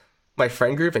on my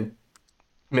friend group and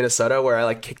Minnesota where I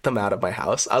like kicked them out of my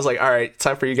house. I was like, all right, it's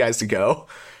time for you guys to go.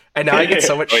 And now I get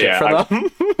so much shit from them.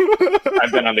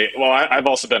 I've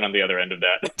also been on the other end of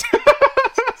that.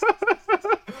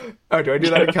 Oh, do I do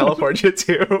that in California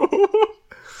too?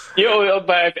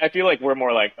 But I feel like we're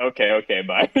more like, okay,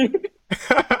 bye.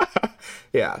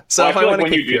 Yeah. So well, if I feel want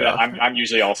like to when you do that, I'm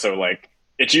usually also like,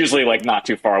 it's usually like not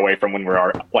too far away from when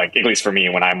we're like, at least for me,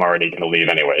 when I'm already going to leave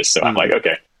anyways. So I'm like,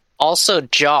 okay. Also,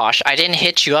 Josh, I didn't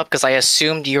hit you up because I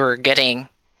assumed you were getting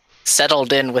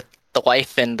settled in with the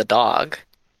wife and the dog.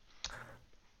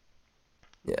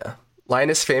 Yeah.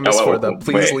 Linus famous for the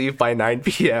please leave by 9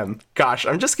 p.m. Gosh,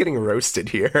 I'm just getting roasted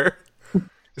here.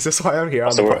 Is this why I'm here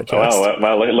on the podcast?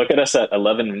 Wow, look at us at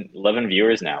 11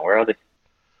 viewers now. Where are they?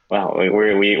 Wow,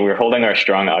 we're holding our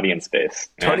strong audience base.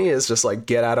 Yeah. Tony is just like,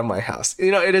 get out of my house.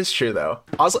 You know, it is true though.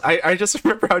 Also, I just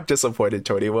remember how disappointed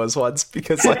Tony was once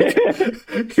because like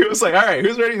he was like, all right,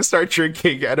 who's ready to start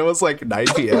drinking? And it was like 9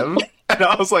 p.m. And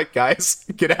I was like, guys,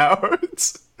 get out.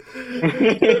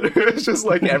 It was just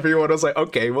like everyone was like,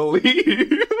 okay, we'll leave.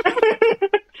 Did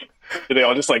they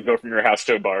all just like go from your house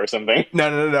to a bar or something?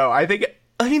 No. I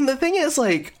mean, the thing is,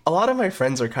 like, a lot of my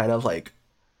friends are kind of like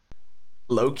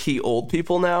low-key old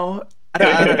people now.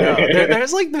 I don't know.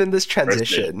 There's like been this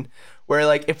transition where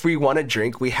like if we want to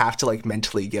drink, we have to like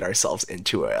mentally get ourselves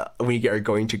into it. We are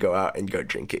going to go out and go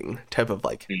drinking type of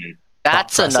like.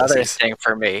 That's another thing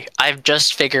for me. I've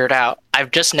just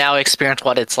now experienced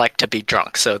what it's like to be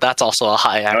drunk. So that's also a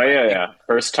high. Oh yeah.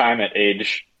 First time at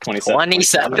age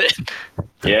 27.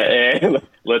 Yeah,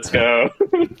 let's go.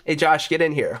 Hey Josh, get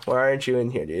in here. Why aren't you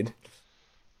in here, dude?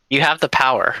 You have the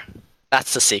power.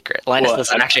 That's the secret. Linus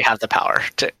doesn't actually have the power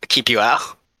to keep you out.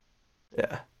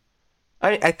 Yeah.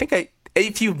 I think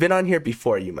if you've been on here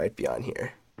before, you might be on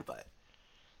here. But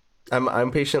I'm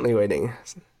patiently waiting.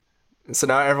 So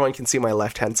now everyone can see my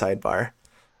left-hand sidebar.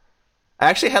 I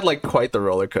actually had like quite the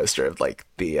roller coaster of like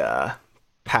the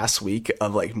past week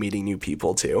of like meeting new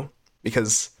people too.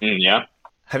 Because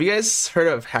have you guys heard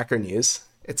of Hacker News?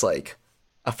 It's like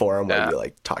a forum where you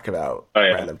like talk about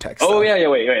random tech stuff. Oh yeah,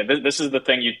 wait. This is the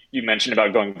thing you mentioned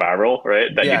about going viral,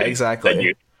 right?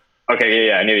 Exactly.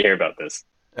 Okay, I need to hear about this.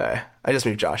 I just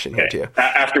moved Josh in here too.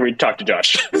 After we talk to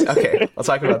Josh. Okay, I'll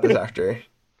talk about this after.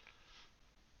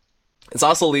 It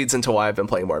also leads into why I've been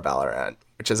playing more Valorant,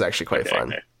 which is actually quite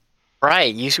fun. Okay.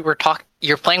 Right,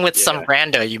 you're playing with some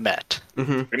rando you met.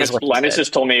 Mm-hmm. Linus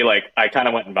just told me like I kind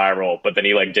of went viral, but then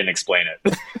he like didn't explain it.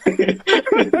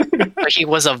 But he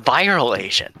was a viral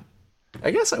agent.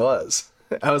 I guess I was.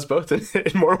 I was both in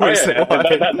more ways than one.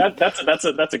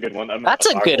 That's a good one. That's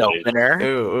a good opener.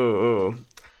 Ooh.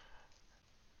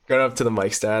 Going up to the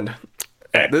mic stand.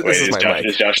 Okay, this is my mic.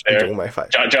 Is Josh there? My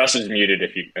Josh is muted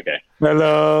if you... Okay.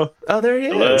 Hello. Oh, there he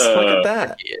is. Hello. Look at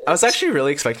that. I was actually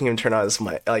really expecting him to turn on his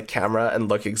camera and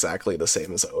look exactly the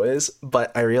same as always,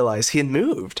 but I realized he had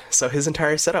moved, so his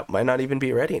entire setup might not even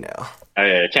be ready now.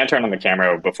 I can't turn on the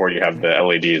camera before you have the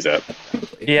LEDs up.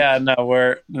 Yeah, no,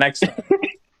 we're next...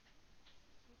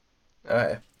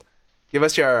 Alright. Give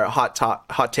us your hot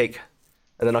take,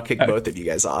 and then I'll kick both of you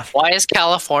guys off. Why is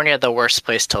California the worst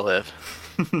place to live?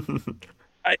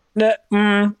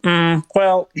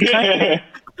 Well,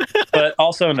 but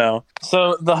also no.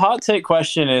 So the hot take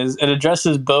question is, it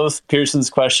addresses both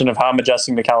Pearson's question of how I'm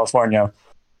adjusting to California,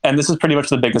 and this is pretty much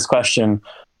the biggest question,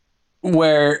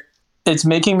 where it's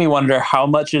making me wonder how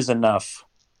much is enough,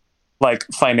 like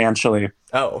financially.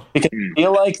 Oh, because I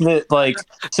feel like that, like,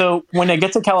 so when I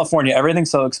get to California,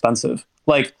 everything's so expensive.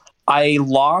 Like, I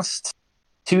lost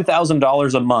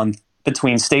 $2,000 a month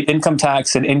between state income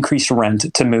tax and increased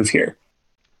rent to move here.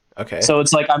 Okay. So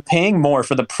it's like I'm paying more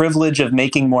for the privilege of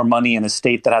making more money in a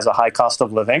state that has a high cost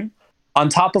of living, on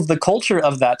top of the culture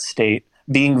of that state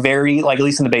being very, like, at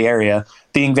least in the Bay Area,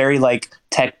 being very like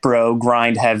tech bro,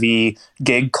 grind heavy,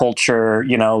 gig culture,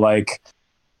 you know, like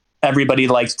everybody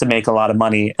likes to make a lot of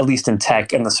money, at least in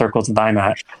tech and the circles that I'm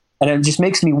at. And it just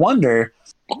makes me wonder,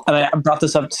 and I brought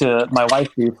this up to my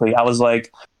wife briefly. I was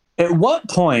like, at what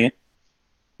point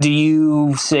do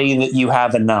you say that you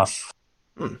have enough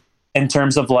in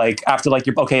terms of like, after like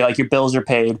your bills are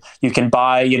paid, you can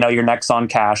buy, you know, your Nexon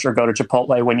cash or go to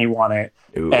Chipotle when you want it.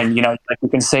 Ooh. And, you know, like you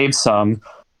can save some,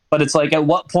 but it's like, at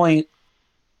what point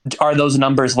are those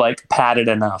numbers like padded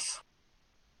enough?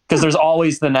 Because there's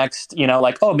always the next, you know,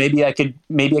 like, oh, maybe I could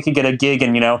get a gig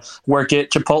and, you know, work at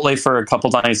Chipotle for a couple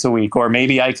nights a week, or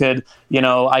maybe I could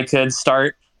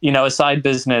start, you know, a side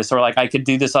business, or like I could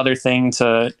do this other thing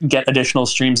to get additional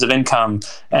streams of income.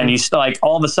 And you like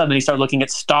all of a sudden you start looking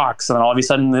at stocks, and then all of a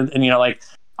sudden, and you know, like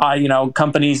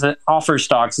companies that offer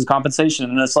stocks as compensation.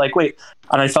 And it's like, wait,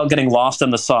 and I felt getting lost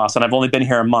in the sauce, and I've only been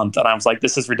here a month, and I was like,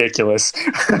 this is ridiculous.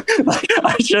 Like,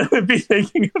 I shouldn't be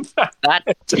thinking about that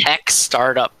tech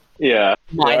startup. Yeah.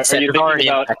 Mindset is already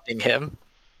affecting him.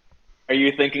 Are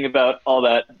you thinking about all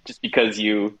that just because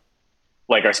you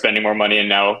like are spending more money and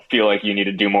now feel like you need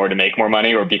to do more to make more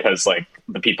money, or because like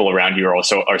the people around you are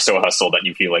so hustle that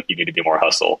you feel like you need to be more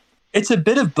hustle? It's a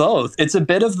bit of both. It's a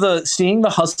bit of the seeing the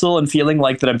hustle and feeling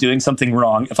like that I'm doing something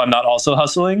wrong if I'm not also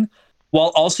hustling,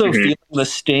 while also feeling the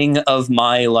sting of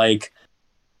my like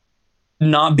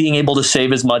not being able to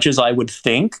save as much as I would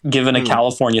think given a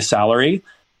California salary.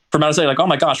 For me to say like, oh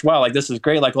my gosh, wow, like this is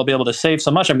great. Like I'll be able to save so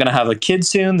much. I'm going to have a kid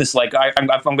soon. This like I'm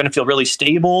going to feel really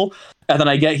stable. And then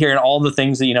I get here and all the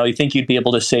things that, you think you'd be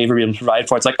able to save or be able to provide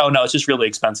for. It's like, oh no, it's just really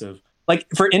expensive. Like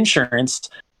for insurance,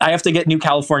 I have to get new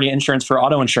California insurance for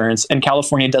auto insurance, and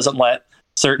California doesn't let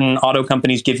certain auto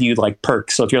companies give you like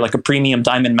perks. So if you're like a premium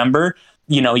diamond member,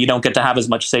 you don't get to have as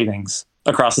much savings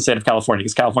across the state of California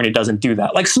because California doesn't do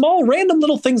that. Like small random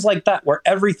little things like that where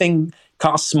everything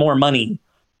costs more money.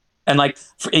 And like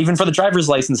even for the driver's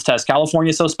license test, California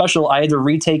is so special. I had to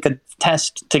retake a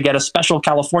test to get a special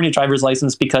California driver's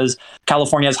license because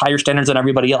California has higher standards than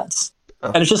everybody else.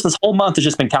 And it's just this whole month has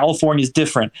just been California's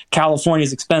different.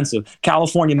 California's expensive.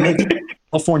 California makes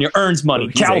California earns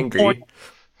money. California.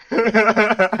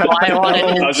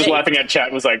 I was just laughing at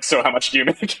chat. Was like, so how much do you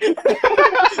make?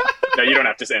 No, you don't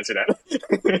have to answer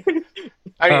that.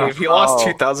 I mean, if you lost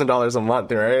 $2,000 a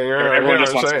month, right? Everyone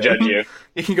just wants to judge you.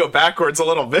 You can go backwards a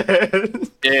little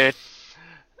bit. Dude.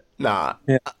 Nah,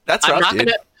 that's rough,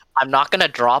 dude. I'm not gonna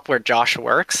drop where Josh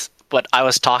works, but I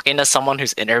was talking to someone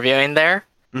who's interviewing there,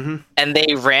 and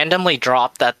they randomly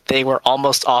dropped that they were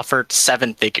almost offered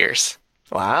 7 figures.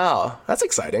 Wow, that's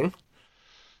exciting.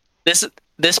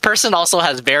 This person also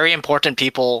has very important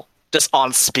people just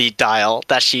on speed dial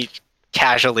that she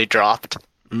casually dropped.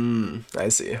 I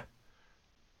see.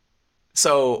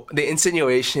 So the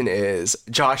insinuation is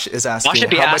Josh is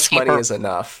asking how much money is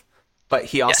enough, but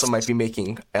he also might be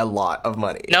making a lot of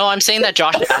money. No, I'm saying that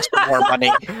Josh asked for more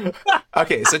money.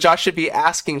 Okay, so Josh should be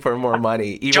asking for more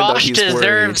money, even though he's worried. Josh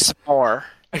deserves more.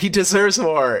 He deserves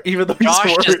more, even though he's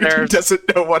worried. He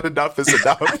doesn't know what enough is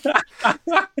enough.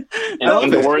 In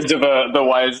the words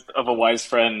of a wise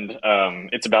friend,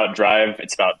 it's about drive,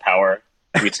 it's about power.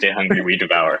 We stay hungry, we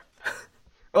devour.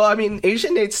 Well, I mean,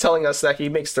 Asian Nate's telling us that he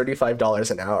makes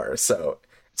 $35 an hour, so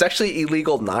it's actually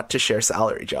illegal not to share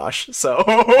salary, Josh. So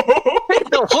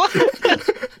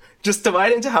just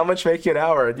divide into how much make you an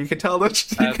hour, and you can tell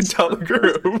the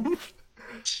group.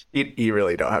 You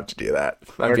really don't have to do that.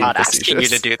 We're not asking you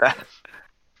to do that.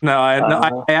 No,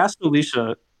 I asked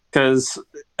Alicia because,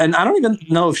 and I don't even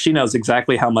know if she knows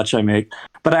exactly how much I make,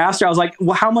 but I asked her, I was like,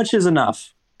 well, how much is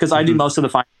enough? Because I do most of the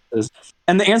finances.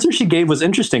 And the answer she gave was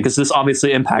interesting because this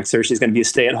obviously impacts her. She's going to be a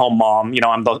stay-at-home mom.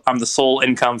 I'm the sole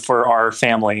income for our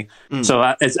family.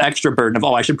 So it's extra burden of,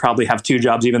 I should probably have 2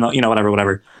 jobs, even though,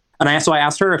 whatever. And I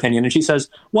asked her opinion, and she says,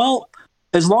 well,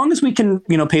 as long as we can,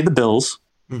 pay the bills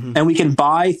and we can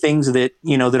buy things that,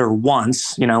 that are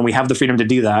wants, we have the freedom to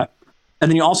do that. And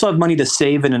then you also have money to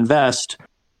save and invest.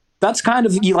 That's kind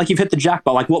of like you've hit the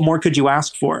jackpot. Like, what more could you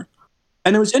ask for?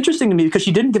 And it was interesting to me because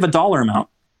she didn't give a dollar amount.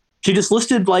 She just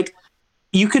listed like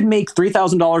you could make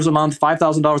 $3,000 a month,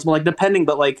 $5,000, like depending.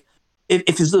 But like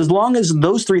if as long as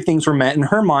those 3 things were met in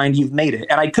her mind, you've made it.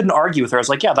 And I couldn't argue with her. I was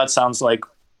like, yeah, that sounds like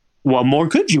what more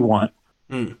could you want?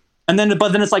 And then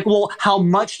it's like, well, how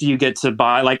much do you get to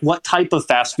buy? Like, what type of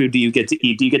fast food do you get to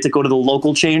eat? Do you get to go to the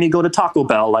local chain or you go to Taco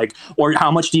Bell? Like, or how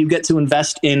much do you get to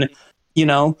invest in,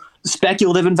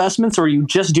 speculative investments, or are you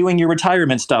just doing your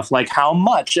retirement stuff? Like, how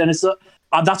much? And it's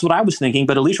that's what I was thinking.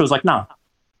 But Alicia was like, no.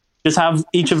 Just have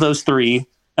each of those 3,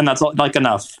 and that's like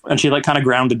enough. And she like kind of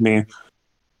grounded me,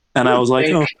 and I was like,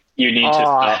 "Oh, you need to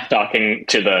stop talking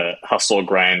to the hustle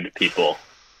grind people."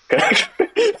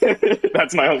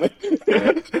 That's my only.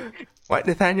 What,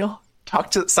 Nathaniel?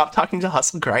 Stop talking to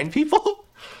hustle grind people.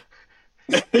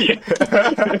 I'm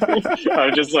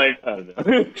just like, I don't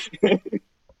know.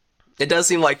 It does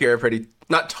seem like you're a pretty,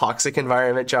 not toxic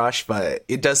environment, Josh, but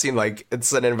it does seem like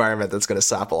it's an environment that's going to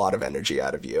sap a lot of energy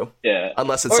out of you. Yeah.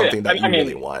 Unless it's something that you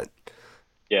really want.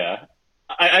 Yeah.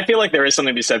 I feel like there is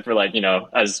something to be said for like,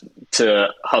 as to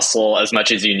hustle as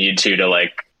much as you need to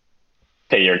like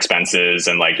pay your expenses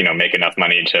and like, make enough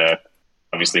money to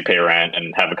obviously pay rent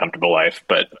and have a comfortable life.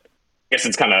 But I guess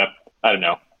it's kind of, I don't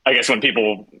know. I guess when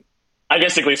people, at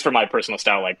least for my personal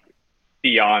style, like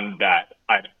beyond that,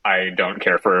 I don't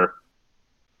care for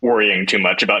worrying too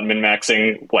much about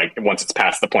min-maxing. Like once it's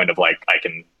past the point of like I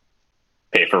can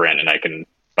pay for rent and I can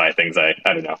buy things I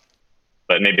don't know.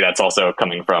 but maybe that's also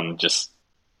coming from just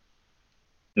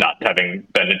not having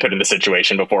been put in the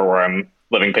situation before where I'm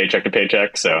living paycheck to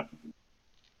paycheck. So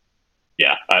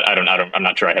yeah, I'm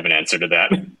not sure I have an answer to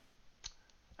that.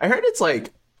 I heard it's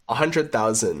like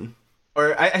 100,000,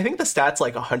 or I think the stat's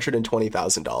like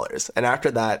 $120,000, and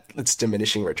after that, it's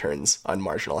diminishing returns on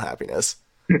marginal happiness.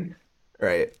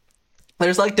 Right?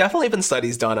 There's like definitely been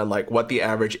studies done on like what the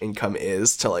average income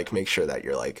is to like make sure that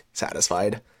you're like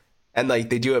satisfied, and like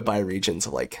they do it by regions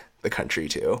of like the country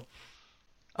too.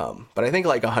 But I think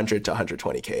like 100 to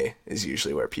 120K is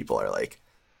usually where people are like,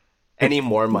 any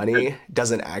more money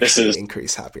doesn't actually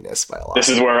increase happiness by a lot. This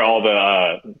is where all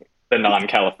the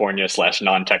non-California /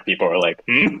 non-tech people are like,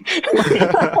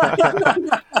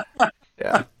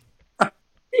 Yeah.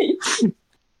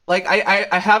 Like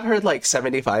I have heard like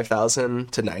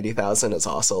 75,000 to 90,000 is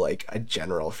also like a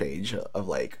general range of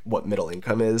like what middle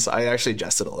income is. I actually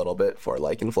adjusted a little bit for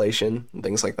like inflation and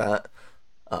things like that.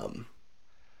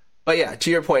 But yeah, to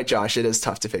your point, Josh, it is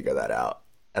tough to figure that out.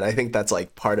 And I think that's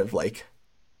like part of like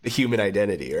the human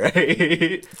identity,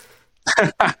 right?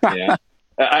 Yeah.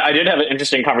 I did have an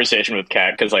interesting conversation with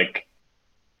Kat because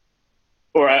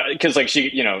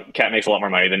she, Kat makes a lot more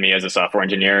money than me as a software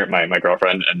engineer, my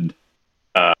girlfriend. And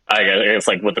I guess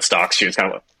like with the stocks, she was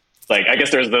kind of like, I guess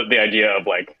there's the idea of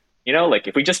like, like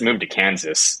if we just moved to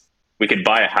Kansas, we could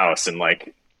buy a house and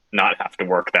like not have to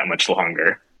work that much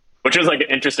longer, which was like an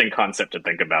interesting concept to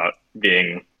think about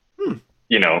being,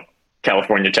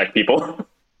 California tech people.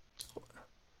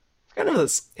 Kind of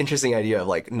this interesting idea of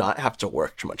like not have to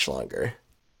work too much longer.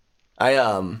 I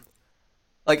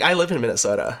live in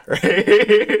Minnesota,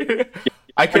 right?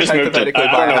 I could hypothetically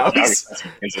buy a house.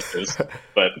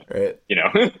 But right.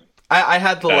 I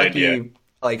had the lucky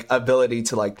like ability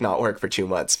to like not work for 2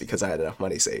 months because I had enough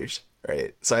money saved,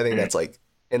 right? So I think that's like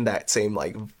in that same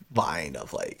like vine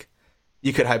of like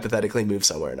you could hypothetically move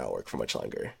somewhere and not work for much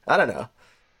longer. I don't know.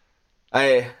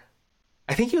 I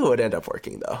think you would end up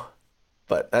working though.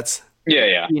 But that's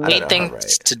yeah. You need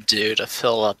things to do to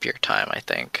fill up your time, I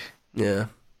think. Yeah.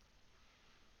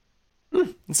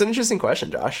 It's an interesting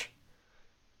question, Josh.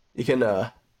 You can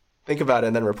think about it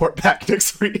and then report back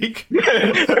next week.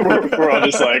 we're all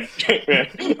just like, I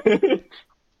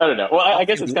don't know. Well, I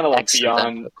guess it's kind of like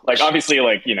beyond, like obviously,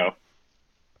 like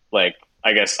like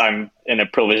I guess I'm in a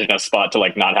privileged enough spot to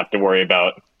like not have to worry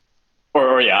about,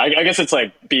 or yeah, I guess it's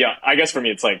like beyond. I guess for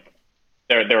me, it's like.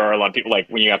 There are a lot of people like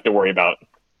when you have to worry about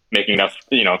making enough,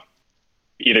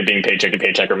 either being paycheck to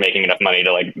paycheck or making enough money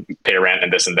to like pay rent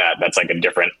and this and that. That's like a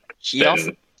different.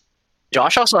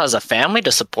 Josh also has a family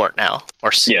to support now,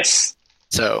 yes.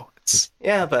 So it's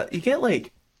but you get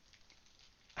like,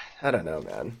 I don't know,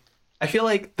 man. I feel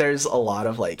like there's a lot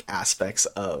of like aspects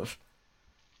of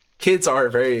kids are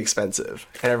very expensive,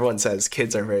 and everyone says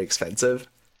kids are very expensive,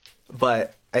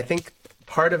 but I think.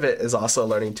 Part of it is also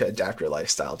learning to adapt your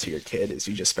lifestyle to your kid is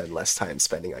you just spend less time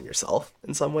spending on yourself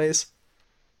in some ways.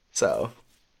 So,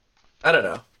 I don't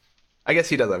know. I guess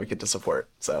he does have a kid to support,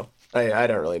 so I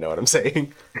don't really know what I'm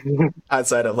saying.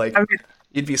 Outside of like,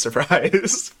 you'd be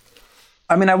surprised.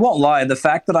 I mean, I won't lie. The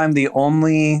fact that we're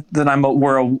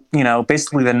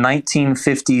basically the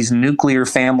 1950s nuclear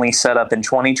family set up in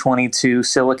 2022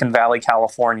 Silicon Valley,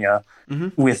 California,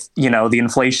 with, the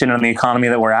inflation and the economy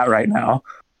that we're at right now.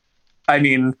 I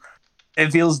mean, it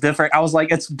feels different. I was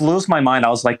like, it blows my mind. I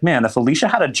was like, man, if Alicia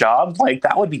had a job, like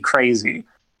that would be crazy.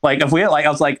 Like if we had, like, I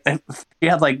was like, if she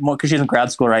had like more, because she's in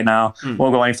grad school right now,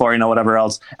 we're going for, whatever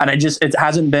else. And it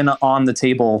hasn't been on the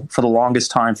table for the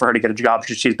longest time for her to get a job.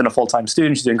 She's been a full-time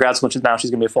student. She's doing grad school. She's going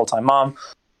to be a full-time mom.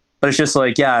 But it's just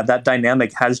like, yeah, that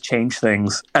dynamic has changed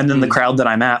things. And then the crowd that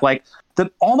I'm at, like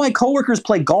all my coworkers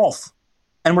play golf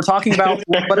and we're talking about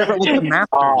whatever it was, the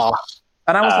Masters.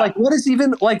 And I was like, what is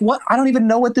even like what? I don't even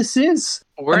know what this is.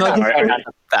 We're not at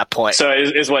that point. So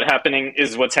is what's happening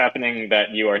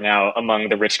that you are now among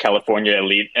the rich California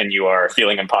elite and you are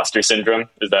feeling imposter syndrome?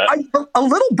 Is that a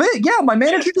little bit? Yeah, my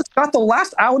manager just got the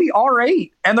last Audi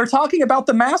R8 and they're talking about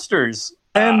the Masters.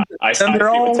 And I see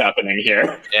what's happening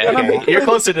here. Yeah. Okay. You're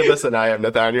closer to this than I am,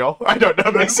 Nathaniel. I don't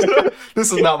know this.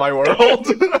 This is not my world.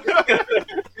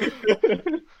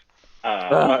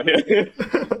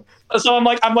 So I'm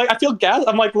like, I feel gas.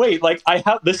 I'm like, wait, like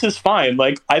this is fine.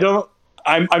 Like,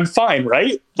 I'm fine,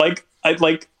 right? Like,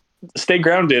 I stay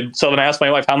grounded. So then I ask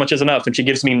my wife, how much is enough? And she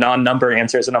gives me non-number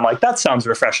answers. And I'm like, that sounds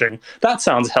refreshing. That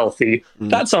sounds healthy.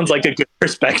 That sounds like a good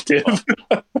perspective.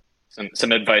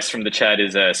 Some advice from the chat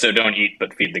is, so don't eat,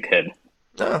 but feed the kid.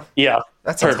 Oh, yeah,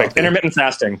 that's perfect. Intermittent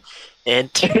fasting. Yeah.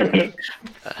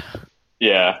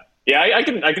 I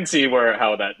can see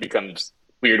how that becomes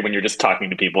weird when you're just talking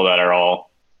to people that are all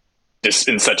just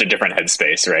in such a different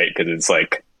headspace, right? Because it's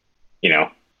like,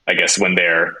 I guess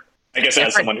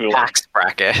as someone who tax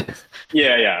bracket.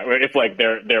 Yeah. If like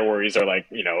their worries are like,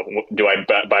 do I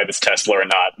buy this Tesla or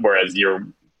not? Whereas your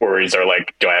worries are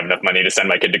like, do I have enough money to send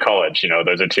my kid to college?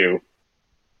 Those are two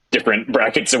different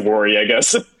brackets of worry, I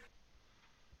guess.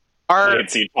 I could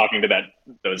see talking to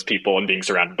those people and being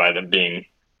surrounded by them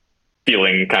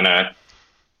feeling kind of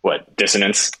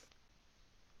dissonance.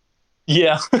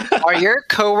 Yeah. Are your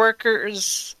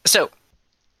coworkers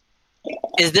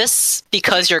is this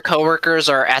because your coworkers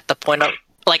are at the point of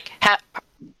like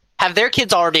have their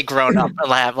kids already grown up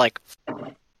and have like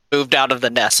moved out of the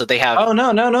nest, so they have? Oh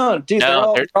no, dude!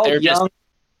 They're all young just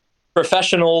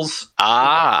professionals.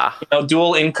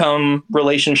 Dual income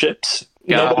relationships.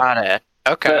 Got it.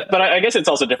 Okay, but I guess it's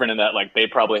also different in that like they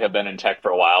probably have been in tech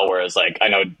for a while, whereas like I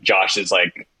know Josh is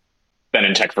like been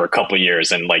in tech for a couple of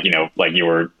years, and like like you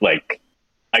were like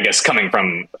I guess coming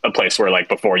from a place where like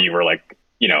before you were like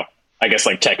I guess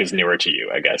like tech is newer to you,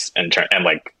 I guess, and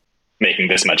like making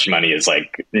this much money is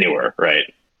like newer,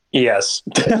 right? Yes.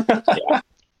 Yeah.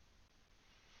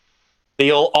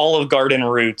 The old Olive Garden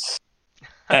roots.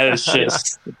 It's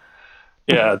just,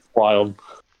 yeah, it's wild.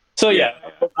 So yeah,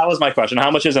 that was my question.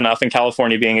 How much is enough in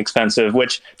California being expensive?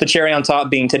 Which the cherry on top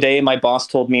being today, my boss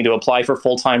told me to apply for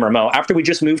full-time remote after we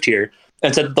just moved here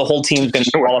and said the whole team's going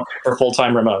to qualify for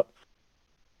full-time remote.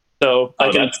 So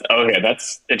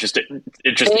that's interesting.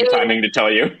 Interesting timing to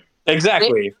tell you.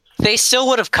 Exactly. They still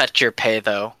would have cut your pay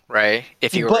though, right?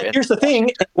 If you were. But here's the thing: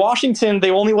 in Washington,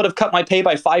 they only would have cut my pay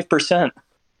by 5%.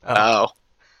 Oh.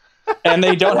 And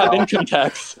they don't have income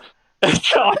tax.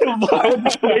 So I would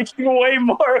be making way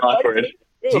more. Awkward.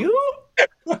 You?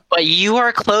 But you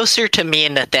are closer to me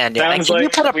and Nathaniel. Sounds Can you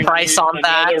like put a price on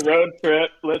that? Road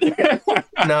trip.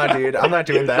 No, dude, I'm not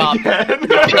doing that.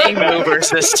 You're paying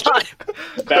movers this time.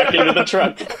 Back into the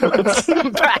truck.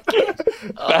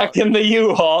 Back in the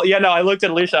U-Haul. Yeah, no, I looked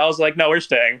at Alicia. I was like, no, we're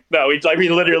staying. No, we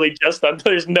literally just done.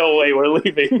 There's no way we're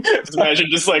leaving. Just imagine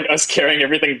just like us carrying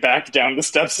everything back down the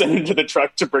steps and into the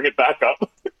truck to bring it back up.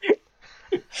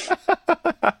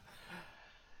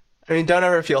 I mean, don't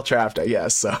ever feel trapped, I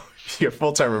guess. So you're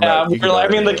full-time remote.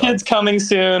 The kid's coming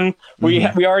soon. We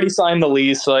already signed the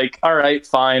lease. Like, all right,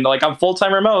 fine. Like, I'm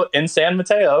full-time remote in San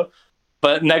Mateo,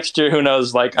 but next year, who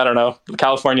knows? Like, I don't know.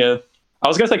 California. I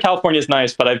was gonna say California is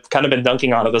nice, but I've kind of been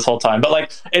dunking on it this whole time. But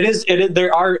like, it is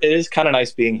kind of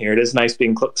nice being here. It is nice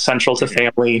being central to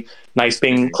family. Nice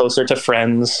being closer to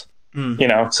friends.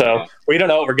 So we don't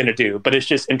know what we're gonna do, but it's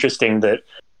just interesting that.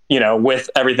 With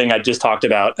everything I just talked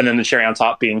about, and then the cherry on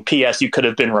top being, P.S. you could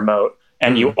have been remote,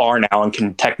 and you are now, and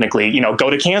can technically, go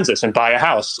to Kansas and buy a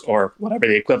house, or whatever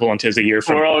the equivalent is a year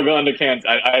from. We're all going to Kansas.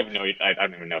 I don't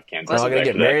even know if Kansas. We're all going to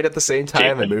get married at the same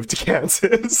time and move to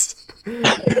Kansas.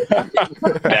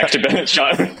 back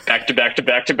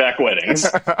to back weddings.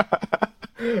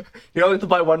 You only have to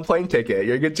buy one plane ticket.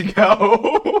 You're good to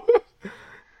go.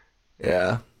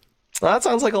 Yeah. Well, that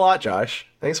sounds like a lot, Josh.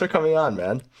 Thanks for coming on,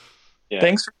 man. Yeah.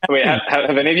 Thanks for Wait,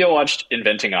 have any of you watched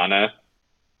Inventing Anna?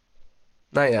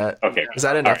 Not yet. Okay. Is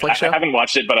that a Netflix show? I haven't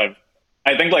watched it, but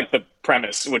I think like the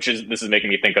premise, this is making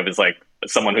me think of, is like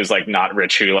someone who's like not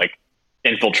rich who like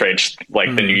infiltrates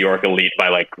like the New York elite by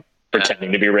like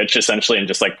pretending to be rich essentially, and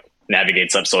just like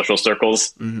navigates up social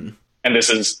circles. And this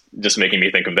is just making me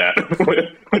think of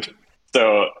that.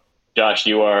 So Josh,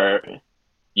 you are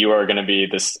going to be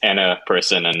this Anna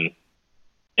person and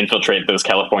infiltrate those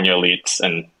California elites,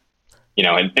 and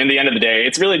in the end of the day,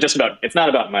 it's really just it's not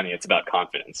about money, it's about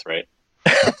confidence, right?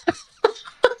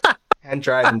 And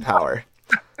drive and power.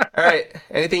 All right.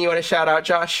 Anything you want to shout out,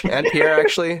 Josh and Pierre,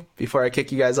 actually, before I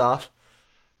kick you guys off?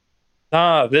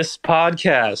 This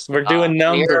podcast. We're doing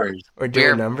numbers. We're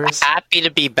doing numbers? Happy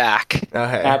to be back.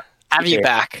 Okay. Have you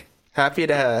back. Happy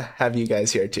to have you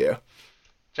guys here, too.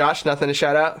 Josh, nothing to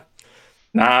shout out?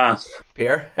 Nah.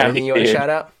 Pierre, anything you want to shout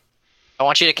out? I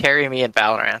want you to carry me in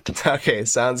Valorant. Okay,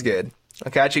 sounds good.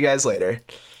 I'll catch you guys later.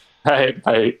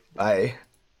 Bye.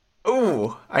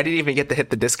 Ooh, I didn't even get to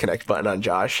hit the disconnect button on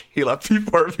Josh. He left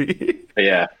before me.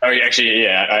 Yeah. Oh, actually,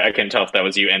 yeah. I can tell if that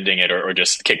was you ending it or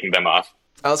just kicking them off.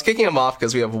 I was kicking him off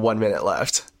because we have 1 minute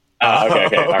left.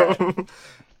 Okay. All right. All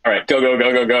right.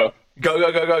 Go.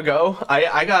 Go.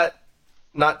 I got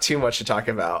not too much to talk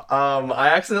about. I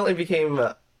accidentally became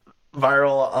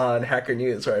viral on Hacker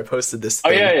News where I posted this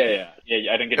thing. Oh, yeah.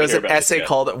 I didn't get to hear about it. It was an essay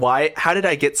called How Did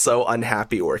I Get So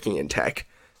Unhappy Working in Tech?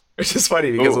 Which is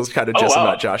funny because it was kind of just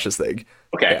about Josh's thing.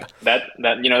 Okay. Yeah.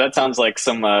 That sounds like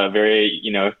some very,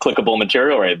 clickable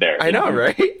material right there. I know,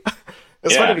 right?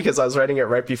 It's funny because I was writing it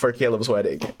right before Caleb's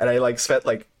wedding, and I spent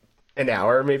an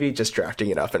hour maybe just drafting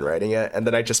it up and writing it, and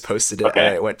then I just posted it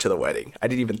and I went to the wedding. I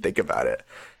didn't even think about it.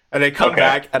 And I come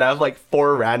back and I have like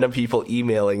 4 random people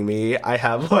emailing me. I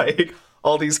have like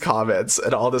all these comments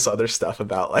and all this other stuff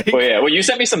about like. Oh yeah, well you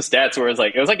sent me some stats where it was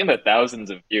like in the thousands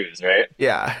of views, right?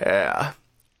 Yeah.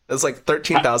 It was like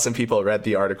 13,000 people read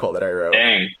the article that I wrote.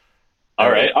 Dang.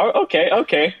 All right. Oh,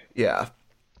 okay. Yeah.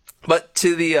 But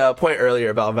to the point earlier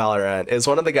about Valorant, is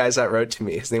one of the guys that wrote to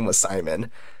me. His name was Simon.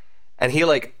 And he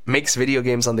like makes video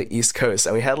games on the East Coast,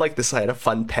 and we had like this kind of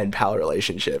fun pen pal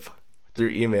relationship through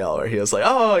email, where he was like,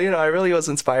 "Oh, I really was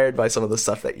inspired by some of the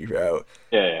stuff that you wrote."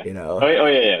 Yeah. Oh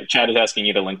yeah. Chad is asking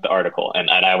you to link the article,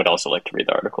 and I would also like to read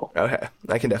the article. Okay,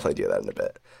 I can definitely do that in a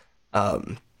bit.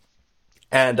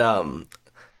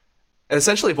 It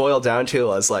essentially boiled down to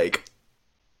was like,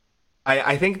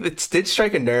 I think it did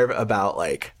strike a nerve about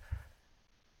like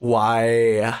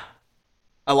why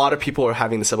a lot of people were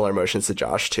having the similar emotions to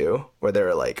Josh too, where they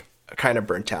were like kind of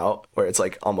burnt out, where it's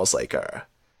like almost like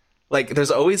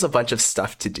there's always a bunch of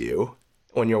stuff to do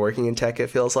when you're working in tech, it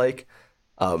feels like.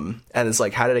 And it's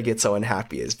like, how did I get so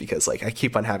unhappy is because like I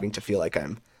keep on having to feel like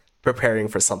I'm preparing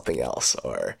for something else,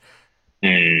 or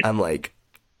I'm like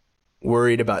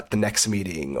worried about the next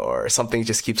meeting, or something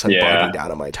just keeps on bogging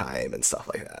down on my time and stuff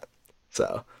like that.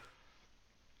 So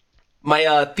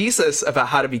my thesis about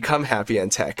how to become happy in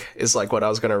tech is like what I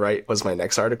was going to write was my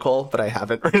next article, but I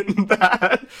haven't written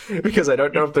that because I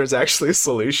don't know if there's actually a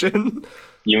solution.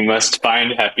 You must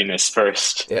find happiness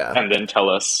first, and then tell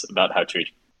us about how to.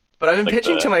 But I've been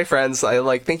pitching to my friends, I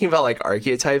like thinking about like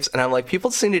archetypes, and I'm like, people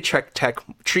seem to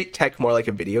treat tech more like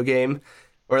a video game,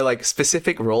 where like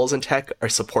specific roles in tech are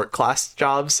support class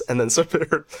jobs, and then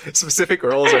specific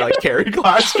roles are like carry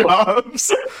class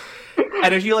jobs.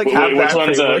 And if you like have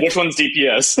which one's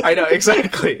DPS? I know,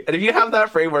 exactly. And if you have that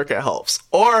framework, it helps.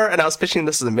 And I was pitching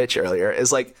this to Mitch earlier,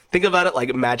 is like, think about it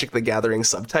like Magic the Gathering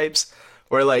subtypes,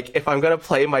 where like, if I'm going to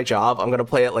play my job, I'm going to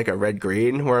play it like a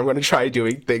red-green, where I'm going to try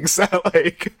doing things that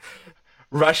like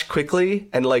rush quickly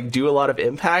and like do a lot of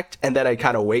impact, and then I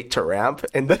kind of wait to ramp,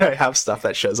 and then I have stuff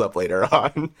that shows up later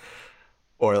on.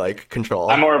 Or like control.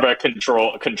 I'm more of a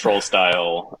control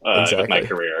style with my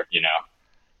career,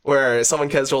 Where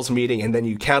someone schedules a meeting and then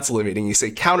you cancel the meeting, you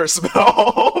say counterspell.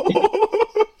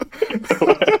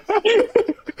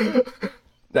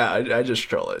 No, I just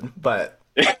troll it, but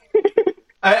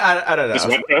I don't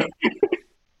know.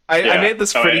 I made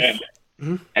this pretty.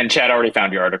 And Chad already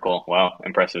found your article. Wow,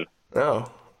 impressive.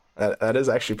 Oh, that is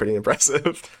actually pretty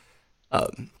impressive.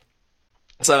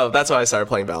 So that's why I started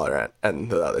playing Valorant and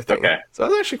the other thing. Okay. So it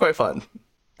was actually quite fun.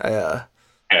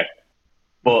 Okay.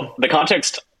 Well,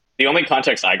 the only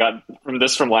context I got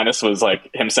from Linus was like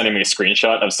him sending me a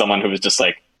screenshot of someone who was just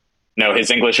like, no,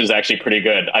 his English is actually pretty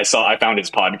good. I found his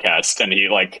podcast, and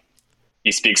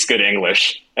he speaks good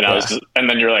English. And I was just, and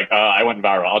then you're like, I went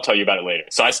viral. I'll tell you about it later.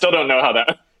 So I still don't know how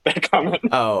that comment.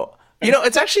 Oh,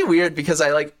 it's actually weird because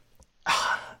I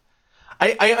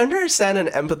understand and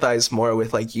empathize more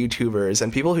with like YouTubers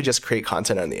and people who just create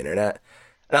content on the internet.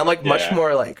 And I'm like much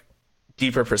more like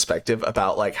deeper perspective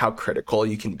about like how critical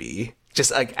you can be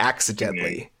just like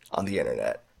accidentally on the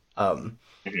internet.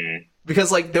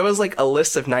 Because like there was like a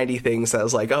list of 90 things that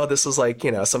was like, oh, this is like,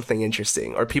 something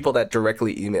interesting, or people that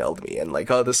directly emailed me and like,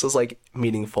 oh, this is like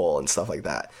meaningful and stuff like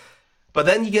that. But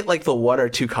then you get like the 1 or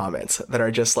 2 comments that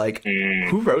are just like,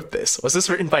 who wrote this? Was this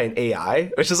written by an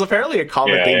AI? Which is apparently a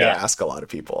common thing to ask a lot of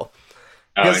people.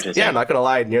 Because, I'm not going to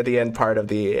lie, near the end part of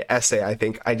the essay, I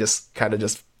think I just kind of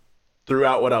just threw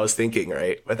out what I was thinking,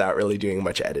 right? Without really doing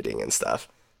much editing and stuff.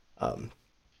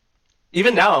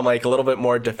 Even now, I'm like a little bit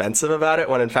more defensive about it,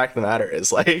 when in fact the matter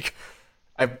is like,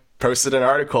 I posted an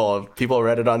article, people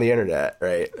read it on the internet,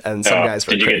 right? And some guys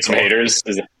were critical. Did you get some haters?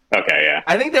 Okay, yeah.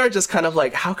 I think they were just kind of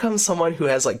like, how come someone who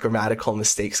has like grammatical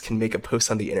mistakes can make a post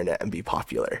on the internet and be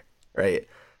popular, right?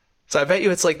 So I bet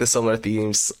you it's like the similar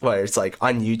themes where it's like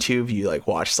on YouTube, you like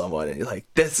watch someone and you're like,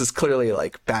 this is clearly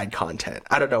like bad content.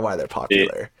 I don't know why they're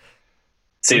popular.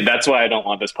 See, that's why I don't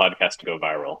want this podcast to go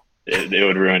viral. It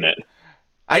would ruin it.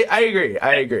 I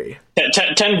agree.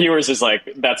 10 viewers is like,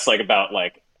 that's like about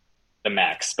like the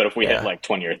max. But if we hit like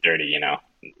 20 or 30,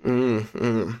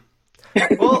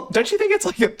 Well, don't you think it's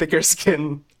like a thicker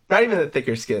skin? Not even a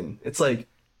thicker skin. It's like,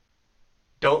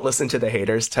 don't listen to the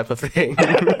haters type of thing.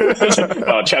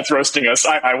 Chat's roasting us.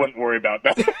 I wouldn't worry about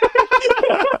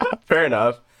that. Fair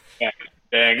enough.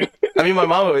 Dang. I mean, my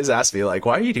mom always asks me, like,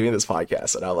 why are you doing this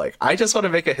podcast? And I'm like, I just want to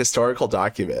make a historical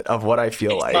document of what I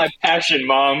feel like. My passion,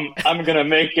 Mom. I'm going to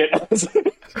make it.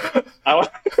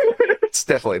 It's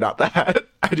definitely not that.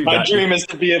 My dream is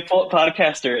to be a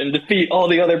podcaster and defeat all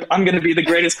the other. I'm going to be the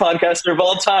greatest podcaster of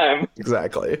all time.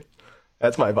 Exactly.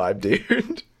 That's my vibe,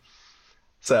 dude.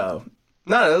 So,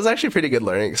 no, it was actually a pretty good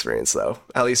learning experience, though.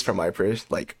 At least from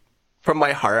from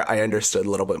my heart, I understood a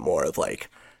little bit more of like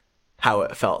how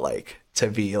it felt like to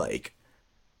be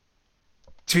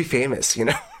famous. You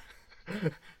know,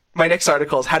 my next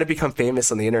article is how to become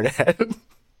famous on the internet.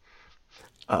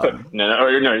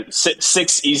 No,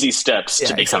 six easy steps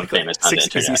to become famous on the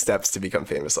internet. 6 easy steps to become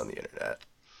famous on the internet.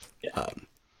 Yeah.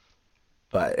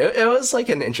 But it was like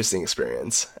an interesting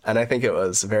experience, and I think it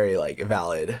was very like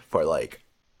valid for like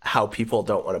how people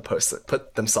don't want to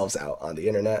put themselves out on the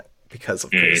internet because of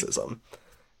criticism.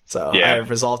 So I have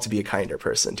resolved to be a kinder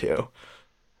person too,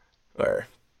 where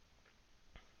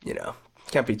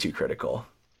can't be too critical.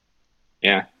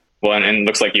 Yeah. Well, and it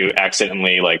looks like you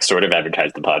accidentally like sort of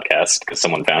advertised the podcast because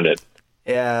someone found it.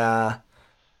 Yeah.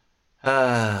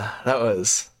 That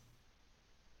was.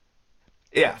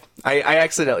 Yeah, I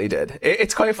accidentally did.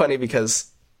 It's quite funny because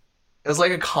it was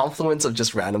like a confluence of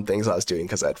just random things I was doing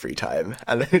because I had free time.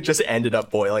 And then it just ended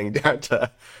up boiling down to,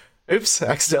 oops,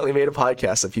 accidentally made a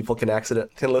podcast that people can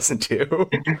listen to.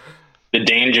 The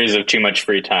dangers of too much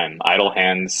free time. Idle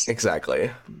hands. Exactly.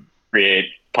 Create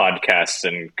podcasts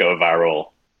and go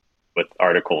viral with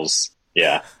articles.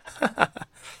 Yeah.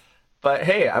 But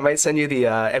hey, I might send you the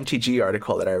MTG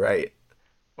article that I write.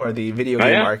 Or the video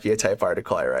game archetype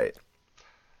article I write.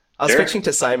 I was pitching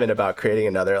to Simon about creating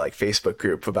another like Facebook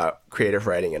group about creative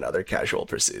writing and other casual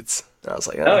pursuits. And I was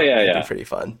like, that'd be pretty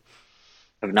fun.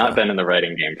 I've not been in the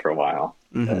writing game for a while.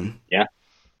 Mm-hmm. Yeah.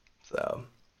 So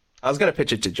I was going to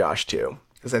pitch it to Josh too,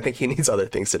 because I think he needs other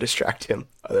things to distract him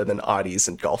other than oddies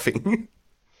and golfing.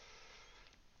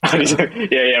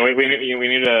 Yeah. We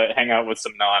need to hang out with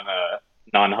some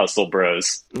non-hustle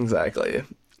bros. Exactly.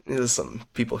 There's some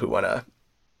people who want to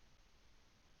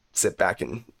sit back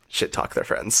and shit talk their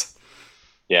friends.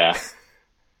 Yeah.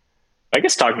 I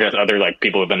guess talking to other like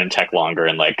people who've been in tech longer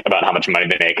and like about how much money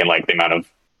they make and like the amount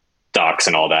of docs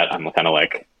and all that, I'm kind of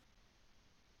like,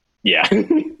 yeah.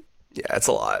 Yeah, it's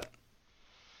a lot.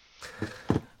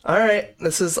 All right,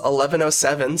 this is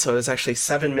 11:07, so it's actually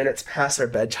 7 minutes past our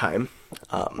bedtime.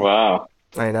 Wow.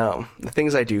 I know. The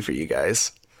things I do for you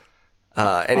guys.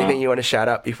 Anything you want to shout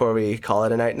out before we call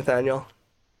it a night, Nathaniel?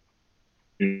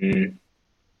 Mm-hmm.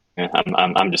 Yeah,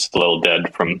 I'm just a little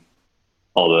dead from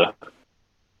but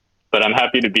I'm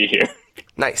happy to be here.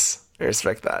 Nice. I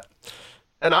respect that.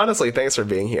 And honestly, thanks for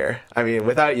being here. I mean,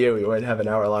 without you, we wouldn't have an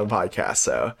hour-long podcast,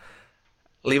 so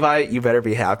Levi, you better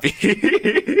be happy.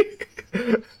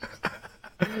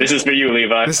 This is for you,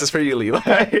 Levi. This is for you, Levi.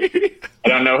 I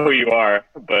don't know who you are,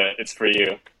 but it's for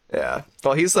you. Yeah.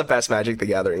 Well, he's the best Magic the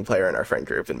Gathering player in our friend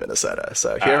group in Minnesota.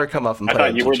 So if you ever come up and play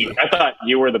I thought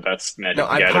you were the best Magic the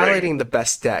Gathering. No, I'm highlighting the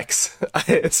best decks,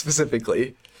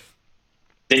 specifically.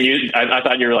 Then I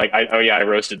thought you were like, I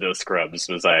roasted those scrubs.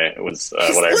 He's what I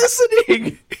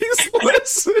listening. He's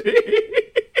listening.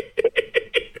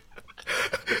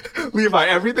 Levi,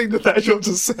 everything Nathaniel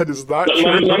just said is not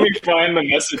true. Let me find the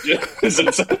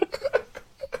messages.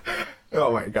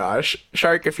 Oh my gosh.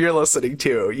 Shark, if you're listening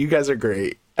too, you guys are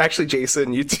great. Actually,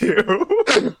 Jason, you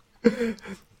too.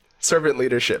 Servant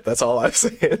leadership, that's all I'm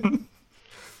saying.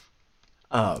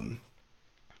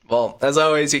 Well, as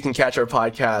always, you can catch our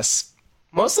podcasts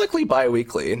most likely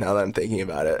bi-weekly, now that I'm thinking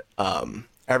about it.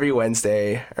 Every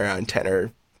Wednesday around 10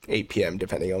 or 8 p.m.,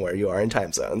 depending on where you are in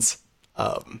time zones.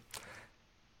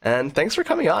 And thanks for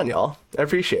coming on, y'all. I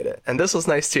appreciate it. And this was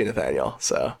nice too, Nathaniel.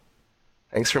 So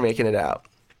thanks for making it out.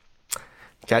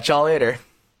 Catch y'all later.